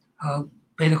 So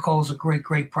beta-col is a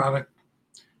great product.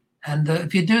 And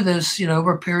if you do this,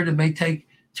 over a period, it may take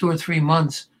 2 or 3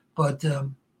 months, but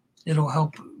it'll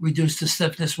help reduce the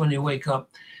stiffness when you wake up.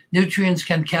 Nutrients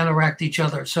can counteract each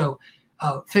other. So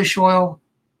fish oil,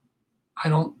 I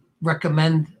don't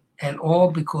recommend at all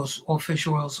because all fish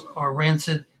oils are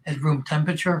rancid at room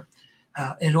temperature.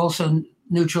 It also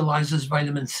neutralizes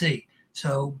vitamin C.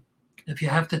 So if you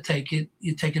have to take it,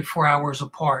 you take it 4 hours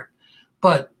apart.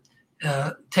 But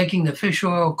taking the fish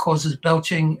oil causes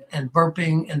belching and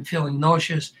burping and feeling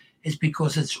nauseous is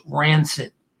because it's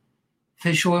rancid.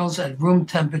 Fish oils at room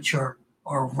temperature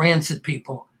are rancid,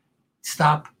 people.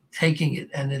 Stop taking it.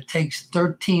 And it takes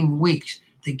 13 weeks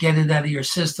to get it out of your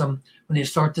system when you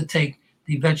start to take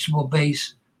the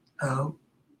vegetable-based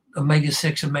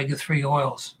omega-6, omega-3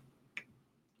 oils.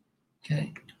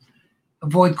 Okay.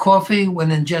 Avoid coffee when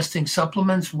ingesting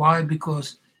supplements. Why?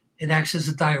 Because it acts as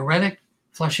a diuretic,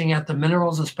 flushing out the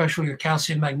minerals, especially your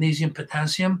calcium, magnesium,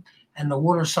 potassium, and the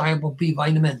water-soluble B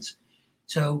vitamins.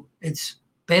 So it's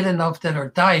bad enough that our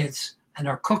diets and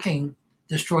our cooking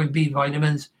destroy B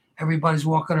vitamins. Everybody's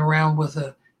walking around with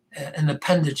an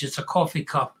appendage. It's a coffee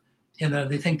cup.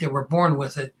 They think they were born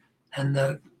with it. And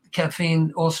the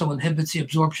caffeine also inhibits the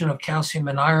absorption of calcium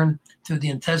and iron through the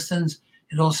intestines.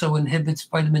 It also inhibits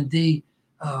vitamin D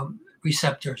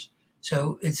receptors.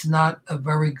 So it's not a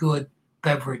very good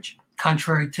beverage,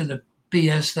 contrary to the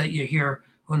BS that you hear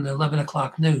on the 11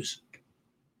 o'clock news.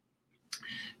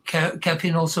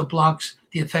 Caffeine also blocks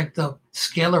the effect of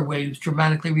scalar waves,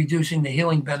 dramatically reducing the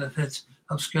healing benefits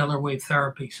of scalar wave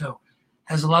therapy. So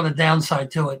has a lot of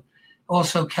downside to it.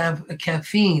 Also,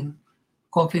 caffeine,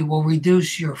 coffee will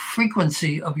reduce your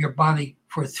frequency of your body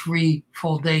for 3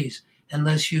 full days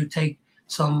unless you take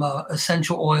some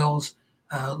essential oils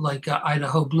like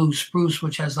Idaho Blue Spruce,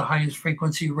 which has the highest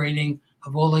frequency rating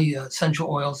of all the essential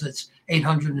oils. It's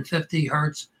 850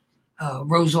 hertz.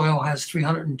 Rose oil has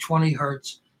 320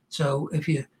 hertz. So if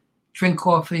you drink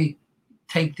coffee,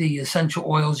 take the essential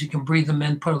oils, you can breathe them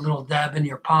in, put a little dab in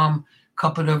your palm,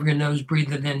 cup it over your nose,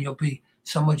 breathe it in. You'll be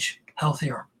so much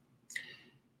healthier.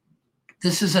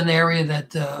 This is an area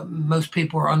that most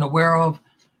people are unaware of.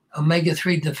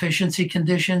 Omega-3 deficiency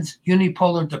conditions,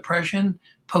 unipolar depression,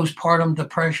 postpartum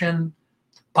depression,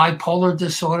 bipolar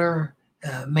disorder,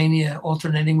 mania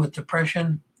alternating with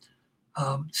depression,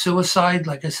 suicide.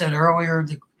 Like I said earlier,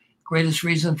 the greatest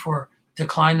reason for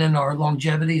decline in our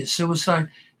longevity is suicide.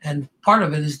 And part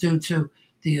of it is due to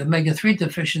the omega-3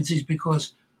 deficiencies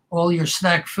because all your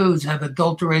snack foods have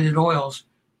adulterated oils,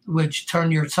 which turn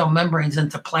your cell membranes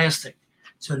into plastic.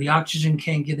 So the oxygen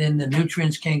can't get in, the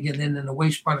nutrients can't get in, and the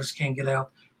waste products can't get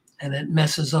out, and it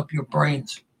messes up your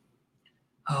brains.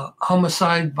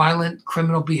 Homicide, violent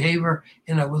criminal behavior,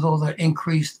 with all the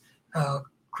increased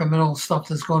criminal stuff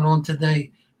that's going on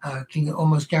today, can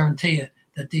almost guarantee you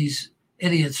that these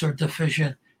idiots are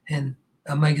deficient in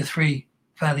omega-3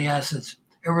 fatty acids.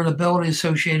 Irritability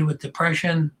associated with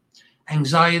depression,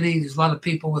 anxiety. There's a lot of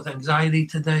people with anxiety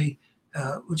today,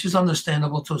 which is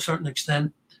understandable to a certain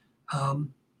extent.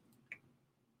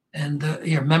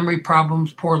 Your memory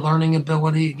problems, poor learning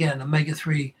ability. Again,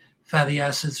 omega-3 fatty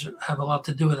acids have a lot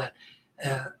to do with that.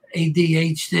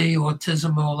 ADHD,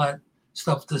 autism, all that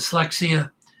stuff,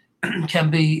 dyslexia can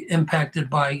be impacted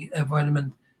by a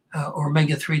vitamin or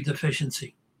omega-3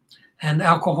 deficiency. And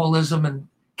alcoholism and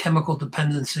chemical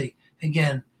dependency.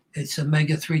 Again, it's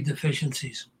omega-3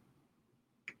 deficiencies.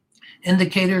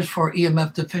 Indicators for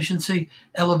EMF deficiency,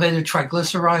 elevated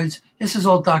triglycerides. This is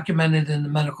all documented in the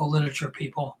medical literature,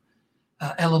 people.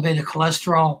 Elevated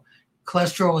cholesterol.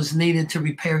 Cholesterol is needed to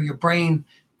repair your brain.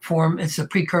 It's a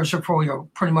precursor for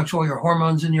pretty much all your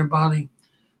hormones in your body.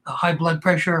 High blood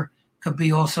pressure could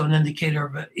be also an indicator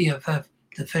of EMF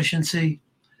deficiency.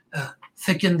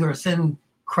 Thickened or thin,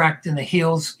 cracked in the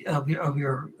heels of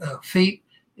your feet.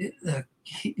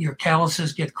 Your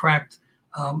calluses get cracked.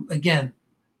 Again,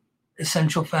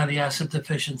 essential fatty acid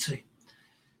deficiency.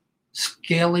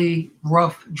 Scaly,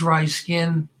 rough, dry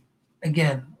skin,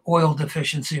 again, oil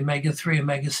deficiency, omega-3,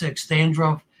 omega-6,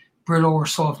 dandruff, brittle or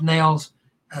soft nails,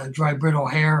 dry, brittle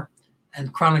hair,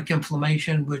 and chronic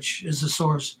inflammation, which is the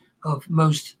source of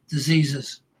most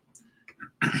diseases.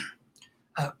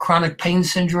 Chronic pain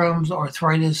syndromes,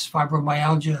 arthritis,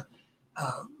 fibromyalgia,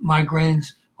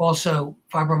 migraines. Also,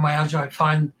 fibromyalgia, I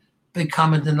find big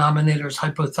common denominator is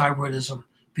hypothyroidism,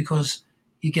 because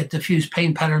you get diffuse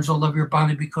pain patterns all over your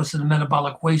body because of the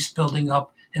metabolic waste building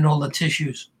up in all the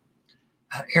tissues.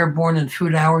 Airborne and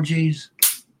food allergies,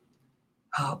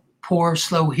 poor,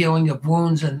 slow healing of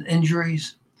wounds and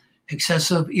injuries,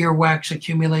 excessive earwax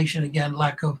accumulation, again,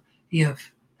 lack of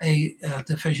EFA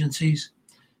deficiencies,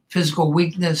 physical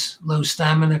weakness, low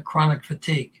stamina, chronic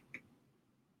fatigue,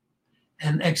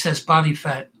 and excess body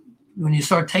fat. When you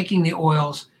start taking the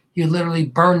oils, you literally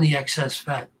burn the excess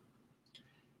fat.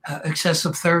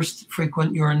 Excessive thirst,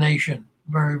 frequent urination.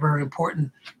 Very, very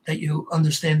important that you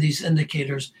understand these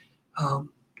indicators.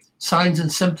 Signs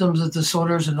and symptoms of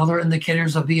disorders and other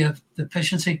indicators of EF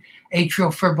deficiency.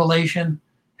 Atrial fibrillation.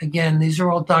 Again, these are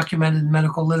all documented in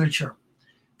medical literature.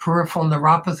 Peripheral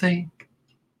neuropathy.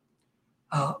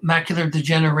 Macular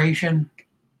degeneration.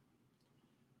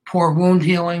 Poor wound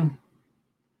healing.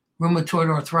 Rheumatoid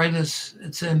arthritis.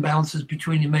 It's imbalances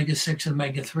between omega-6 and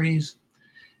omega-3s.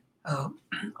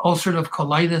 Ulcerative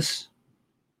colitis,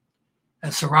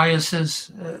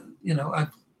 psoriasis.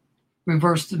 I've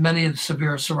reversed many of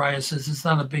severe psoriasis. It's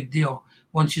not a big deal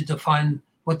once you define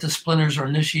what the splinters or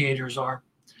initiators are.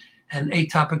 And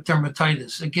atopic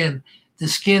dermatitis. Again, the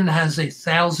skin has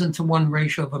 1,000 to 1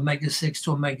 ratio of omega-6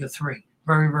 to omega-3.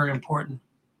 Very, very important.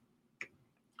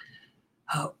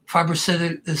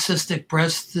 Fibrocystic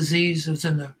breast disease is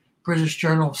in the British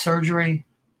Journal of Surgery.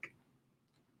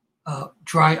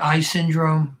 Dry eye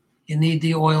syndrome. You need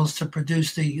the oils to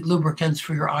produce the lubricants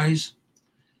for your eyes.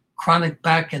 Chronic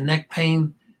back and neck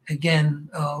pain. Again,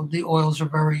 the oils are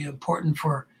very important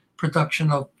for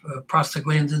production of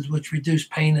prostaglandins, which reduce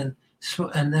pain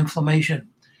and inflammation.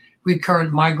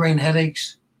 Recurrent migraine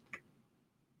headaches.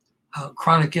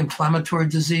 Chronic inflammatory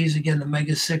disease. Again,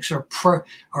 omega-6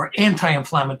 are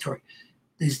anti-inflammatory.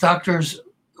 These doctors,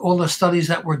 all the studies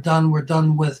that were done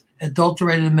with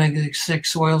adulterated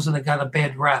omega-6 oils, and it got a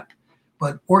bad rap.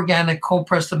 But organic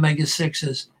cold-pressed omega-6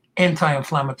 is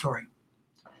anti-inflammatory.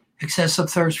 Excessive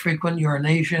thirst, frequent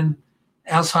urination,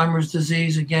 Alzheimer's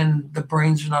disease. Again, the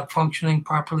brains are not functioning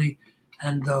properly.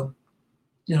 And,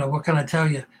 what can I tell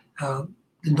you? The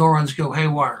neurons go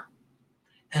haywire.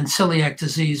 And celiac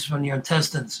disease from your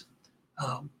intestines.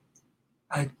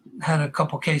 I had a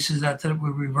couple cases that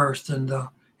were reversed. And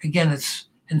again, it's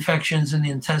infections in the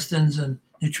intestines and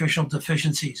nutritional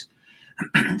deficiencies.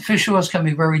 Fish oils can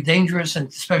be very dangerous, and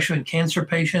especially in cancer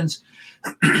patients.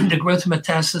 The growth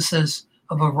metastasis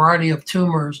of a variety of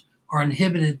tumors are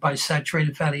inhibited by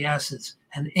saturated fatty acids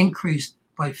and increased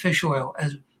by fish oil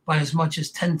by as much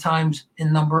as 10 times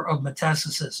in number of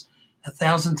metastasis,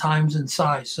 1,000 times in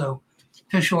size. So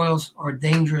fish oils are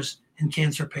dangerous in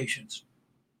cancer patients.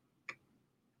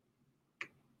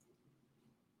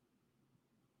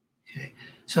 Okay.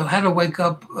 So how to wake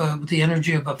up with the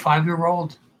energy of a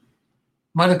 5-year-old?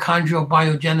 Mitochondrial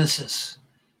biogenesis.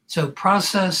 So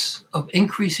process of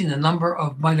increasing the number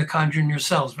of mitochondria in your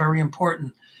cells, very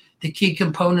important. The key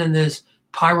component is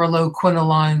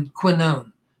pyrroloquinoline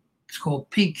quinone. It's called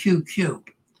PQQ.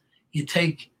 You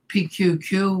take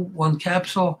PQQ, 1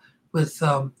 capsule, with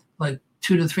like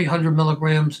 200 to 300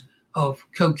 milligrams of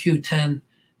CoQ10,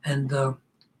 and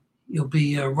you'll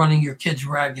be running your kids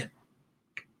ragged.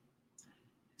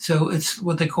 So it's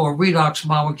what they call a redox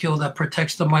molecule that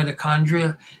protects the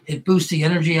mitochondria. It boosts the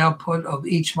energy output of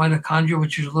each mitochondria,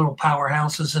 which is little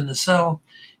powerhouses in the cell.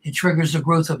 It triggers the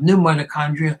growth of new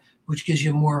mitochondria, which gives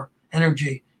you more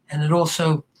energy. And it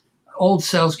also, old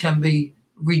cells can be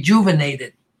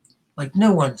rejuvenated like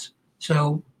new ones.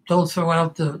 So don't throw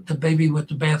out the baby with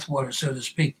the bathwater, so to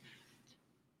speak.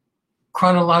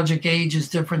 Chronologic age is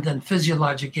different than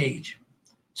physiologic age.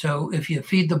 So if you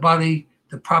feed the body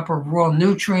the proper raw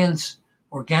nutrients,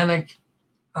 organic,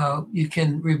 you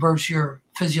can reverse your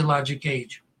physiologic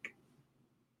age.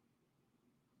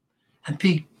 And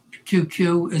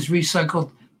PQQ is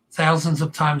recycled thousands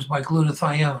of times by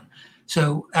glutathione.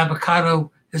 So avocado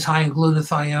is high in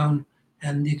glutathione,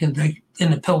 and you can take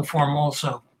in the pill form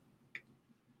also.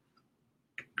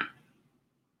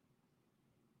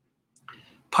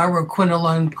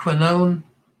 Pyrroloquinoline quinone.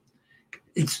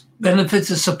 Its benefits,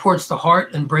 it supports the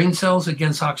heart and brain cells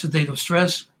against oxidative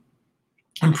stress,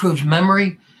 improves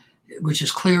memory, which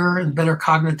is clearer and better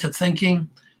cognitive thinking.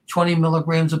 20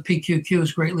 milligrams of PQQ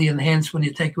is greatly enhanced when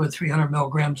you take it with 300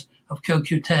 milligrams of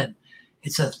CoQ10.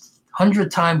 It's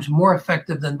 100 times more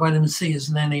effective than vitamin C as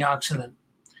an antioxidant.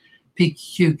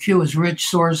 PQQ is a rich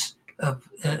source of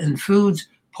in foods,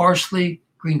 parsley,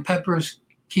 green peppers,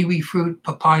 kiwi fruit,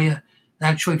 papaya,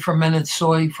 naturally fermented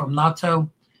soy from natto,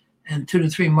 and 2 to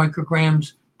 3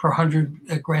 micrograms per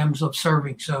 100 grams of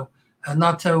serving. So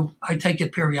natto, I take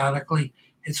it periodically.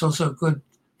 It's also good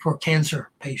for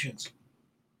cancer patients.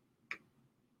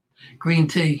 Green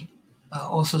tea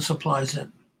also supplies it.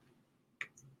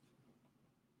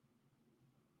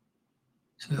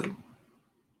 So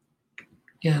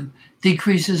again,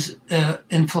 decreases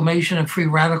inflammation and free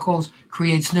radicals,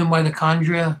 creates new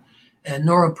mitochondria,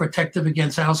 neuroprotective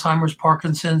against Alzheimer's,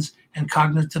 Parkinson's, and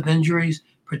cognitive injuries,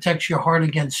 protects your heart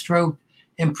against stroke,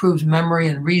 improves memory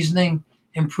and reasoning,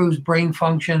 improves brain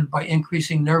function by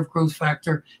increasing nerve growth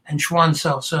factor and Schwann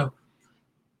cells. So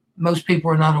most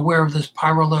people are not aware of this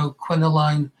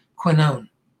pyrroloquinoline quinone.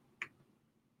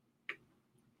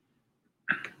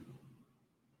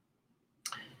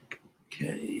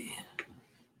 Okay.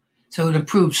 So it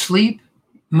improves sleep,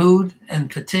 mood,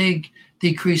 and fatigue,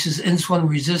 decreases insulin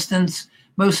resistance.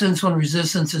 Most insulin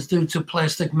resistance is due to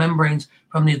plastic membranes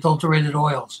from the adulterated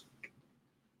oils.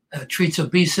 Treats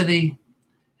obesity,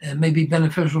 may be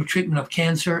beneficial treatment of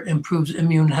cancer, improves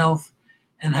immune health,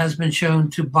 and has been shown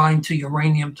to bind to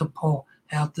uranium to pull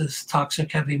out this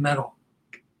toxic heavy metal.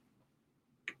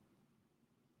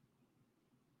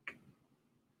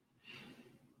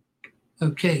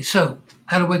 Okay, so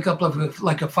how to wake up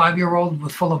like a 5-year-old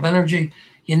with full of energy?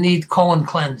 You need colon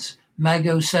cleanse.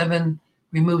 Mago 7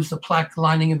 removes the plaque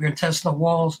lining of your intestinal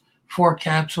walls. 4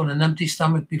 caps on an empty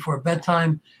stomach before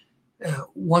bedtime.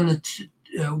 1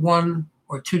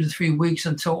 or 2 to 3 weeks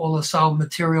until all the solid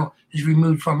material is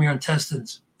removed from your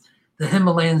intestines. The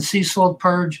Himalayan sea salt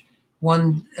purge,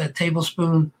 1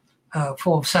 tablespoon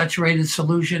full of saturated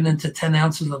solution into 10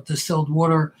 ounces of distilled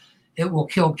water. It will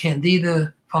kill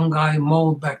candida, fungi,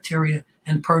 mold, bacteria,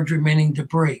 and purge remaining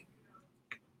debris.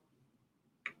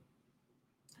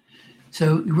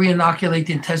 So re-inoculate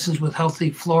the intestines with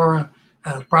healthy flora.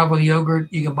 Bravo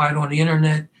yogurt, you can buy it on the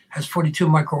internet, has 42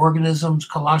 microorganisms,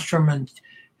 colostrum and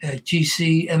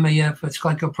GC, MAF, it's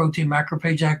glycoprotein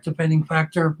macrophage activating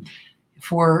factor,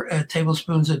 4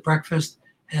 tablespoons at breakfast,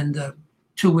 and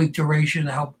 2-week duration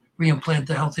to help reimplant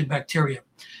the healthy bacteria.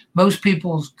 Most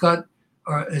people's gut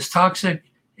is toxic.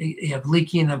 You have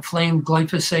leaky and inflamed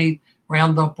glyphosate.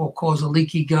 Roundup will cause a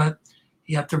leaky gut.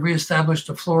 You have to reestablish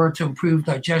the flora to improve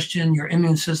digestion, your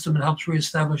immune system, and helps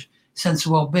reestablish sense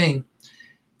of well-being.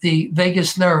 The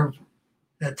vagus nerve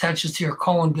that attaches to your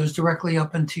colon goes directly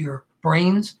up into your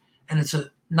brains, and it's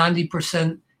a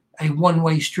 90% a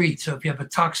one-way street. So if you have a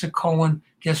toxic colon,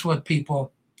 guess what,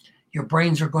 people? Your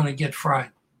brains are going to get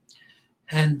fried.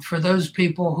 And for those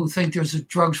people who think there's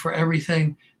drugs for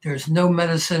everything, there's no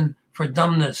medicine for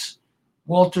dumbness.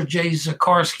 Walter J.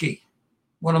 Zakarsky,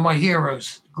 one of my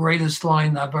heroes, greatest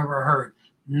line I've ever heard.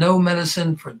 No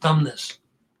medicine for dumbness.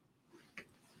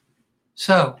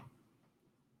 So,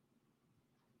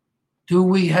 do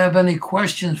we have any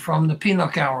questions from the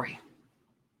peanut gallery?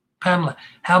 Pamela,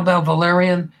 how about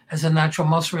valerian as a natural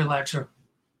muscle relaxer?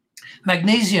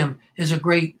 Magnesium is a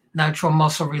great natural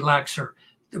muscle relaxer.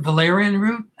 The valerian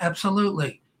root,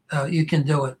 absolutely, you can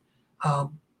do it.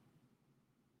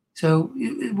 So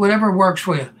whatever works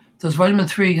for you. Does vitamin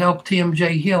 3 help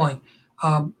TMJ healing?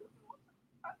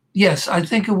 Yes, I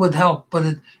think it would help.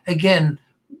 But again,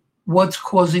 what's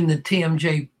causing the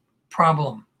TMJ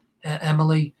problem,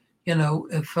 Emily? You know,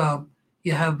 if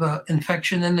you have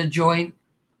infection in the joint,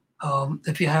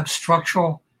 if you have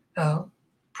structural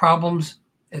problems,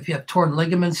 if you have torn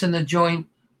ligaments in the joint,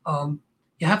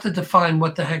 you have to define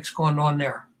what the heck's going on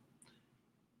there.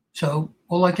 So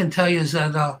all I can tell you is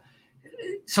that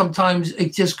sometimes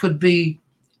it just could be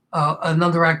an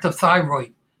underactive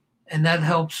thyroid, and that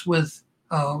helps with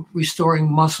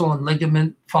restoring muscle and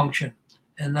ligament function,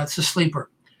 and that's a sleeper.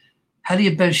 How do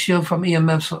you best shield from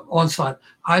EMF's onslaught?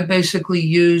 I basically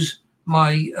use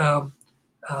my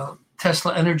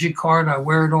Tesla Energy card. I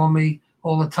wear it on me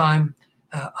all the time.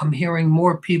 I'm hearing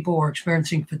more people are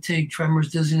experiencing fatigue,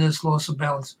 tremors, dizziness, loss of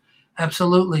balance.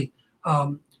 Absolutely.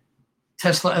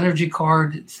 Tesla Energy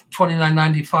card, it's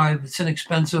 $29.95. It's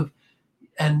inexpensive.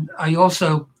 And I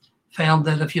also found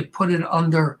that if you put it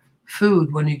under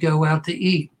food when you go out to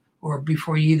eat or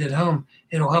before you eat at home,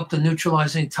 it'll help to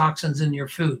neutralize any toxins in your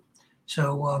food.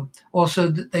 So also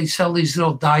they sell these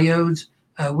little diodes.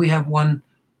 We have one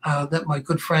that my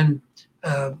good friend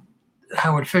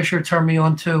Howard Fisher turned me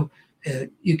on to.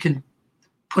 You can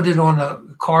put it on a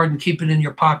card and keep it in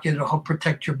your pocket. It'll help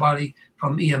protect your body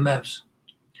from EMFs.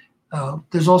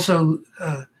 There's also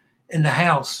in the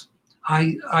house,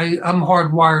 I'm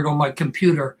hardwired on my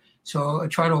computer, so I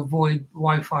try to avoid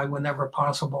Wi-Fi whenever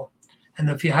possible. And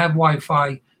if you have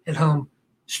Wi-Fi at home,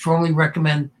 strongly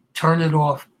recommend turn it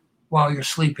off while you're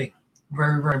sleeping.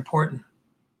 Very, very important.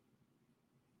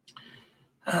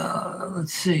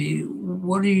 Let's see.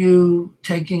 What are you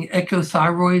taking?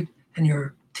 Ecothyroid, and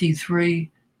your T3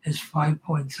 is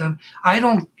 5.7. I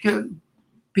don't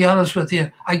be honest with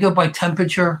you. I go by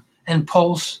temperature and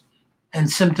pulse and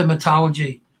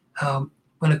symptomatology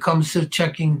when it comes to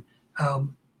checking.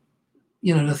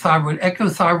 The thyroid.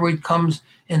 Ecothyroid comes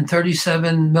in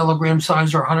 37 milligram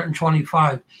size or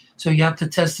 125. So you have to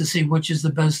test to see which is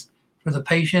the best for the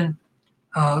patient.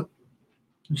 Let's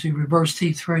see, reverse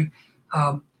T3.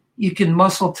 You can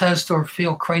muscle test or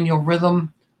feel cranial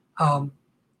rhythm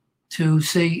to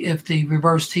see if the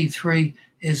reverse T3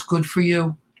 is good for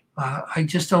you. I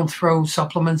just don't throw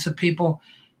supplements at people.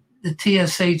 The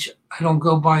TSH, I don't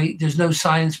go by. There's no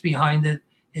science behind it.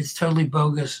 It's totally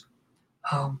bogus.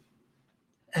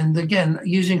 And again,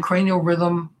 using cranial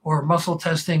rhythm or muscle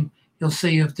testing, you'll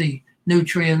see if the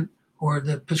nutrient or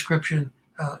the prescription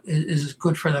is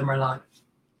good for them or not.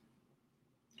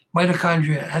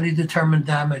 Mitochondria, how do you determine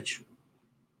damage?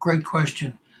 Great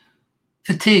question.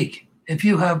 Fatigue. If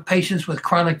you have patients with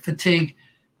chronic fatigue,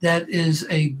 that is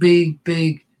a big,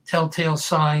 big telltale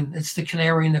sign. It's the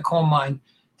canary in the coal mine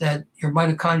that your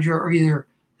mitochondria are either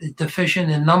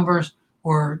deficient in numbers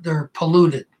or they're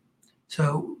polluted.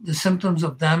 So the symptoms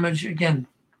of damage, again,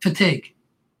 fatigue.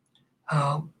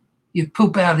 You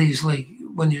poop out easily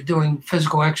when you're doing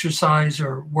physical exercise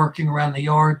or working around the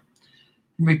yard.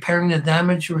 Repairing the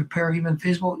damage or repair even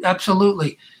feasible?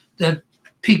 Absolutely. That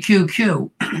PQQ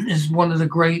is one of the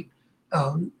great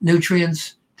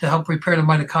nutrients to help repair the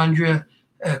mitochondria.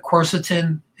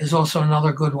 Quercetin is also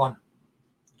another good one.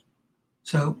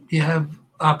 So you have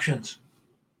options.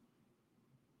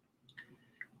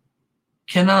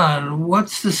 Kenan,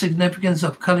 what's the significance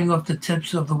of cutting off the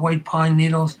tips of the white pine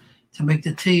needles to make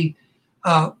the tea?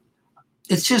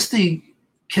 It's just the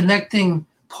connecting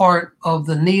part of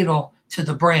the needle to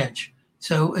the branch.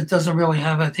 So it doesn't really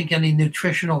have, I think, any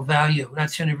nutritional value.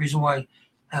 That's the only reason why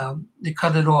they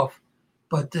cut it off.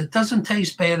 But it doesn't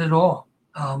taste bad at all.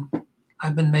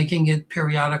 I've been making it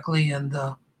periodically, and,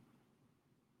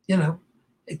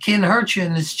 it can't hurt you,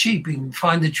 and it's cheap. You can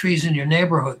find the trees in your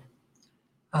neighborhood.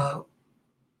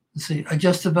 Let's see, I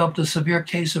just developed a severe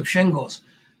case of shingles.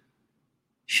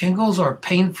 Shingles are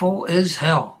painful as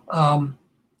hell.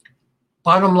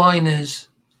 Bottom line is,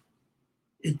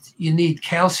 you need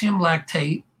calcium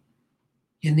lactate,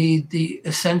 you need the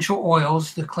essential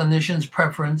oils, the clinician's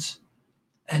preference,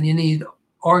 and you need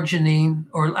arginine,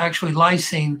 or actually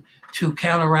lysine, to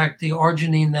counteract the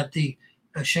arginine that the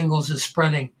shingles is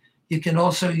spreading. You can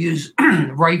also use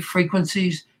right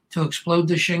frequencies to explode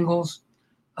the shingles.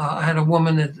 I had a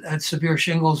woman that had severe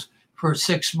shingles for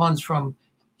 6 months from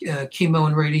chemo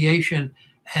and radiation,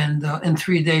 and in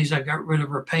 3 days I got rid of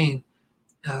her pain.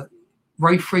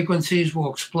 Right frequencies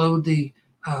will explode the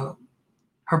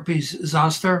herpes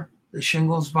zoster, the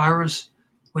shingles virus,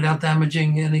 without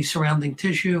damaging any surrounding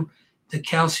tissue. The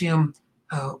calcium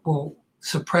will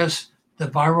suppress the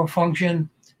viral function.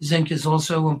 Zinc is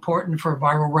also important for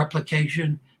viral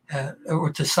replication,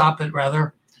 or to stop it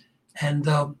rather. And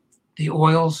the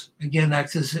oils, again,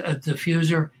 act as a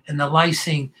diffuser, and the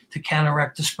lysine to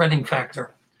counteract the spreading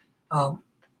factor.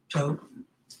 So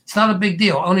it's not a big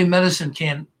deal. Only medicine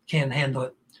can handle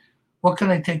it. What can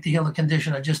I take to heal the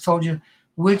condition? I just told you.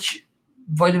 Which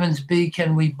vitamins B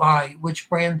can we buy? Which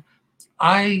brand?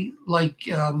 I like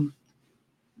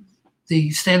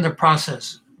the standard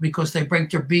process because they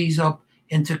break their Bs up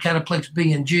into cataplex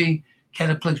B and G.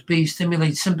 Cataplex B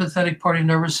stimulates sympathetic part of the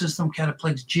nervous system.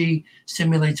 Cataplex G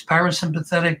stimulates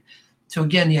parasympathetic. So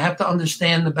again, you have to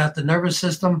understand about the nervous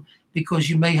system because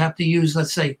you may have to use,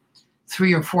 let's say,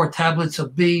 3 or 4 tablets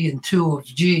of B and 2 of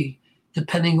G,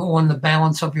 depending on the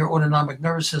balance of your autonomic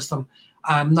nervous system.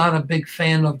 I'm not a big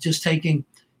fan of just taking,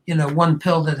 one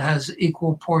pill that has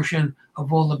equal portion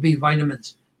of all the B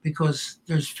vitamins because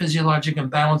there's physiologic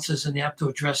imbalances and you have to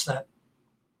address that.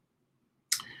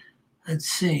 Let's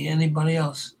see, anybody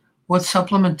else? What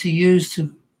supplement to use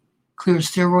to clear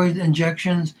steroid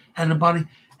injections out of the body?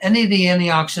 Any of the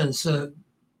antioxidants,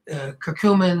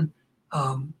 curcumin,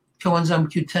 coenzyme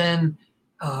Q10,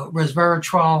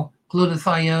 resveratrol,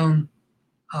 glutathione,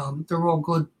 they're all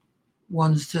good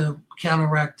ones to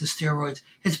counteract the steroids.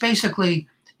 It's basically,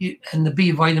 and the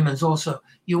B vitamins also,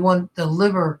 you want the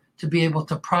liver to be able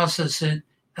to process it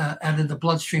out of the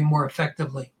bloodstream more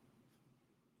effectively.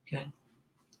 Okay.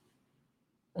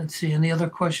 Let's see, any other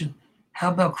question? How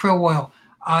about krill oil?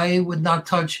 I would not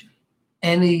touch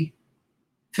any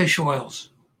fish oils,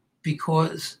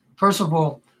 because first of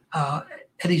all,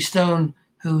 Eddie Stone,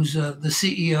 who's the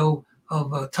CEO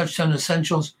of Touchstone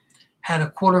Essentials, had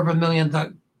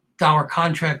 $250,000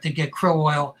 contract to get krill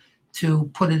oil to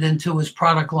put it into his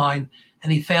product line,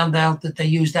 and he found out that they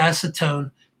used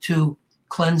acetone to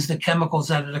cleanse the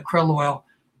chemicals out of the krill oil.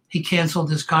 He canceled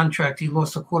his contract. He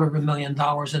lost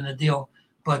 $250,000 in the deal,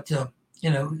 but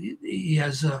he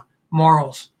has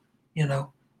morals.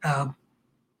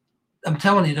 I'm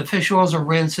telling you, the fish oils are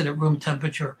rancid at room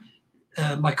temperature.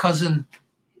 My cousin,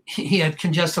 he had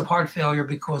congestive heart failure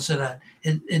because of that.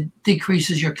 It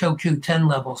decreases your CoQ10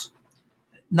 levels.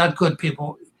 Not good,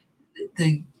 people.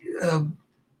 The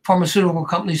pharmaceutical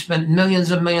companies spent millions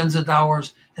and millions of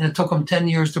dollars, and it took them 10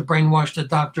 years to brainwash the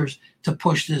doctors to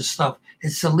push this stuff.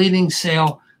 It's the leading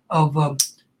sale of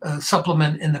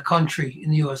supplement in the country,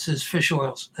 in the U.S., is fish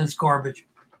oils, and it's garbage.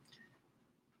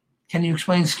 Can you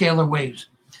explain scalar waves?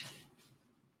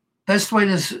 Best way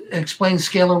to explain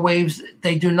scalar waves,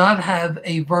 they do not have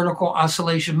a vertical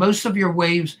oscillation. Most of your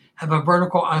waves have a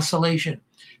vertical oscillation.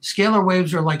 Scalar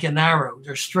waves are like an arrow.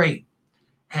 They're straight.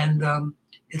 And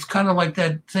it's kind of like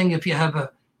that thing if you have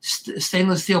a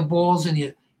stainless steel balls and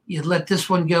you let this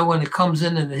one go and it comes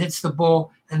in and it hits the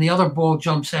ball and the other ball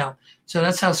jumps out. So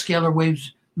that's how scalar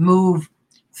waves move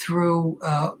through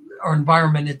our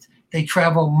environment. They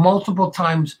travel multiple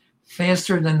times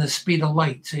faster than the speed of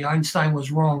light. See, Einstein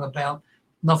was wrong about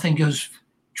nothing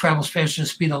travels faster than the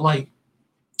speed of light.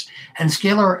 And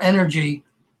scalar energy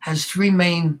has three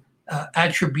main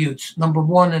attributes. Number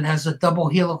one, it has a double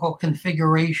helical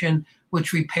configuration,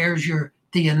 which repairs your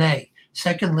DNA.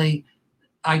 Secondly,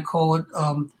 I call it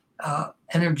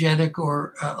energetic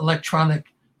or electronic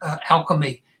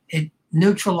alchemy. It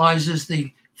neutralizes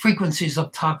the frequencies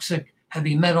of toxic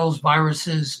heavy metals,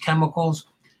 viruses, chemicals.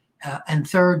 And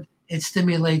third, it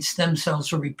stimulates stem cells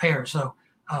for repair. So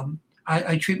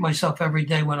I treat myself every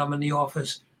day when I'm in the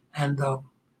office, and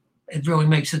it really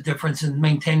makes a difference in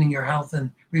maintaining your health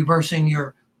and reversing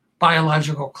your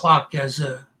biological clock, as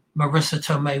Marissa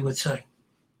Tomei would say.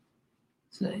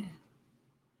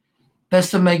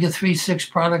 Best omega-3, 6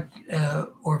 product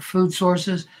or food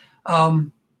sources.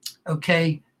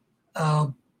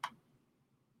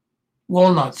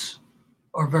 Walnuts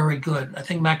are very good. I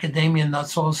think macadamia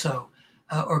nuts also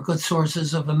are good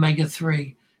sources of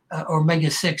omega-3 or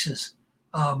omega-6s.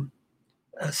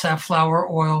 Safflower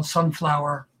oil,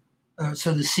 sunflower,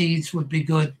 so the seeds would be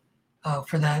good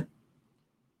for that.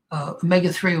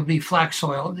 Omega-3 would be flax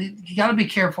oil. You got to be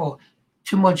careful.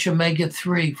 Too much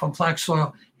omega-3 from flax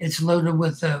oil, it's loaded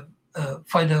with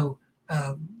phyto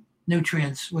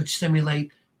nutrients which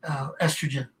stimulate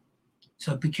estrogen.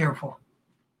 So be careful.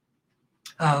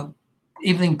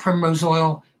 Evening primrose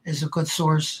oil is a good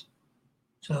source.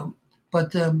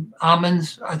 But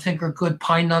almonds, I think, are good.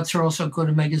 Pine nuts are also good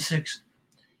omega-6.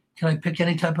 Can I pick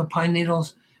any type of pine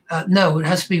needles? No, it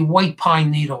has to be white pine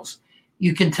needles.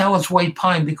 You can tell it's white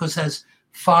pine because it has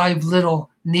 5 little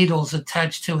needles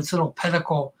attached to its little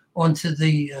pedicle onto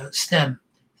the stem.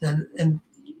 And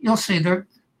you'll see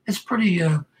it's pretty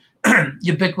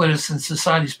ubiquitous in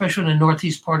society, especially in the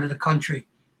northeast part of the country.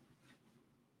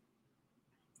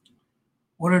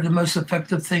 What are the most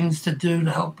effective things to do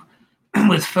to help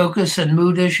with focus and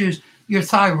mood issues? Your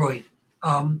thyroid.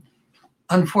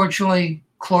 Unfortunately,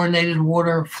 chlorinated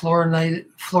water,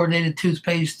 fluorinated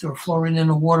toothpaste, or fluorine in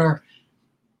the water,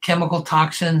 chemical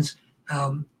toxins,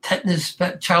 tetanus,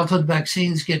 childhood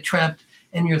vaccines get trapped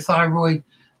in your thyroid.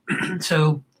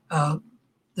 So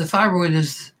the thyroid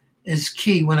is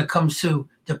key when it comes to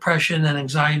depression and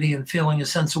anxiety and feeling a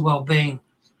sense of well-being.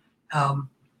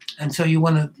 And so you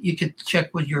could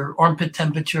check with your armpit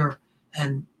temperature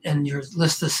and your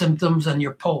list of symptoms and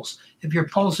your pulse. If your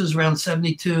pulse is around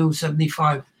 72,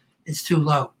 75, it's too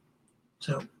low.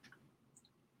 So,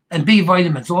 and B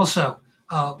vitamins also,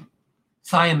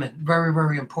 thiamine, very,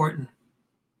 very important.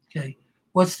 Okay.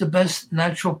 What's the best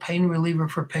natural pain reliever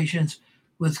for patients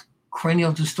with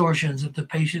cranial distortions if the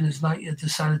patient is not yet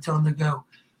decided to undergo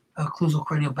occlusal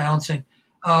cranial balancing?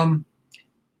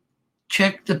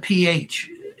 Check the pH.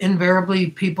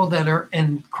 Invariably, people that are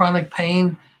in chronic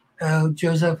pain,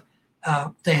 Joseph,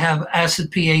 they have acid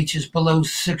pH is below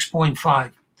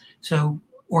 6.5. So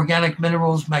organic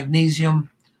minerals, magnesium,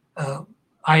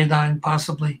 iodine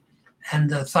possibly,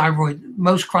 and thyroid.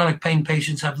 Most chronic pain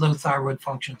patients have low thyroid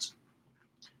functions.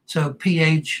 So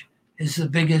pH is the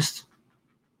biggest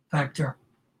factor.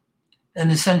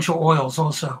 And essential oils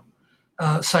also.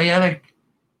 Sciatic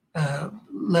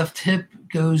left hip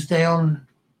goes down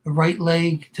the right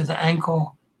leg to the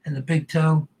ankle and the big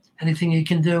toe. Anything you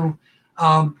can do.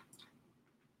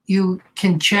 You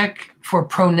can check for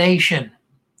pronation.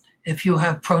 If you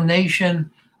have pronation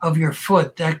of your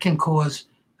foot, that can cause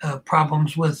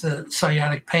problems with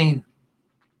sciatic pain.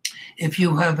 If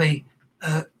you have a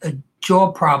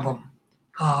jaw problem,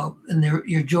 and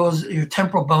your jaws, your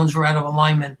temporal bones are out of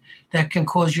alignment, that can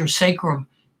cause your sacrum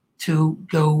to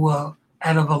go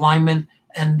out of alignment,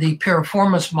 and the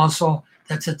piriformis muscle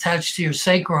that's attached to your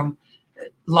sacrum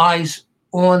lies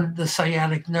on the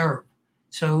sciatic nerve.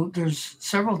 So there's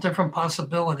several different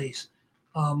possibilities.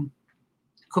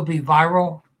 Could be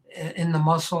viral in the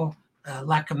muscle,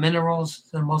 lack of minerals,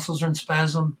 the muscles are in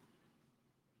spasm.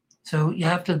 So you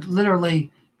have to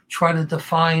literally try to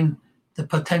define the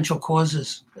potential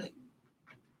causes.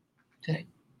 Okay.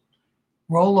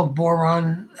 Role of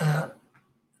boron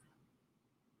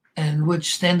and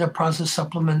which standard process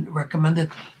supplement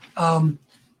recommended.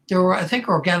 There were, I think,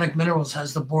 Organic Minerals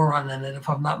has the boron in it, if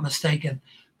I'm not mistaken.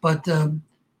 But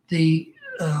the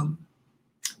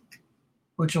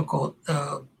what you'll call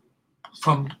it,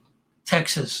 from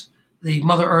Texas, the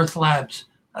Mother Earth Labs.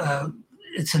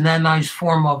 It's an anodized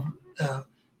form of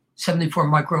 74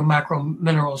 macro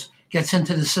minerals, gets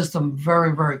into the system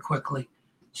very, very quickly.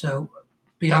 So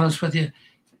be honest with you.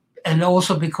 And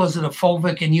also because of the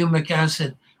fulvic and humic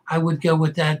acid, I would go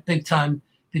with that big time,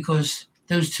 because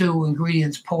those two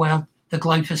ingredients pull out the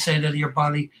glyphosate out of your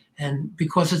body. And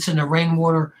because it's in the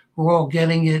rainwater, we're all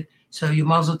getting it. So you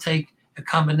might as well take a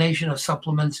combination of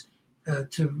supplements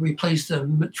to replace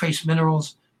the trace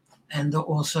minerals and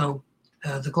also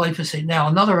the glyphosate. Now,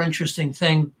 another interesting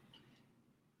thing,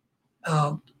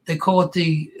 they call it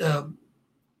the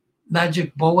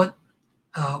magic bullet.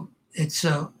 It's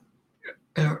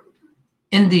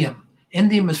indium.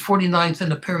 Indium is 49th in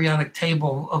the periodic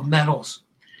table of metals.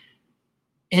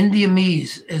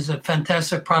 Indiamese is a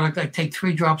fantastic product. I take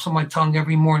 3 drops on my tongue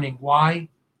every morning. Why?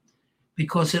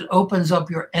 Because it opens up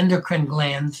your endocrine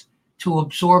glands to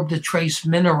absorb the trace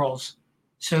minerals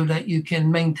so that you can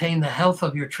maintain the health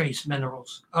of your trace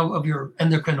minerals, of your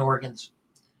endocrine organs.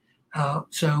 I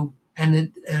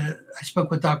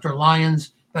spoke with Dr.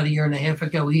 Lyons about a year and a half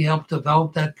ago. He helped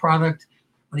develop that product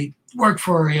when he worked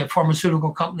for a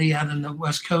pharmaceutical company out in the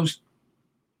West Coast.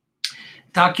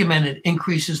 Documented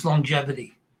increases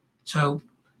longevity. So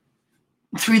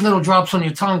 3 little drops on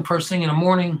your tongue first thing in the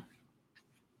morning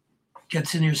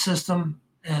gets in your system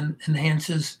and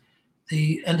enhances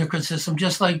the endocrine system,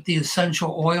 just like the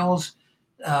essential oils,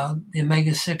 the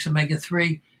omega-6,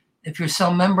 omega-3. If your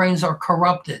cell membranes are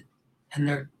corrupted and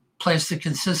they're plastic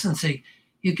consistency,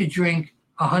 you could drink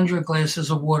 100 glasses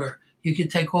of water. You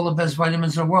could take all the best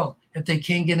vitamins in the world. If they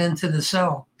can't get into the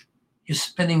cell, you're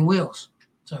spinning wheels.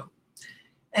 So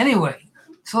anyway,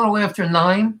 it's a little after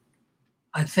 9.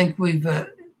 I think we've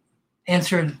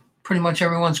answered pretty much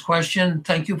everyone's question.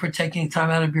 Thank you for taking time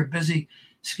out of your busy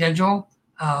schedule.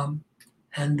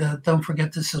 And don't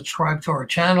forget to subscribe to our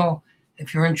channel.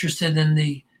 If you're interested in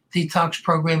the detox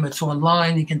program, it's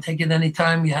online. You can take it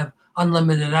anytime. You have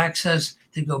unlimited access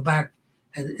to go back.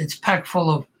 It's packed full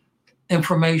of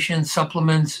information,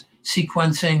 supplements,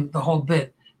 sequencing, the whole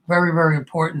bit. Very, very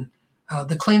important.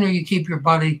 The cleaner you keep your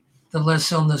body, the less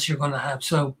illness you're going to have.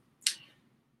 So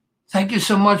thank you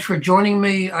so much for joining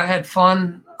me. I had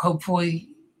fun. Hopefully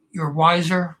you're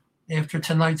wiser after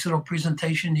tonight's little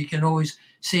presentation. You can always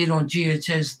see it on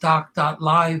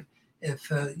ghsdoc.live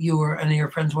if you or any of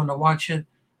your friends want to watch it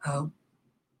in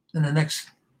the next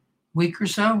week or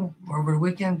so, or over the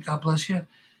weekend. God bless you.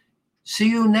 See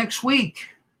you next week.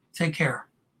 Take care.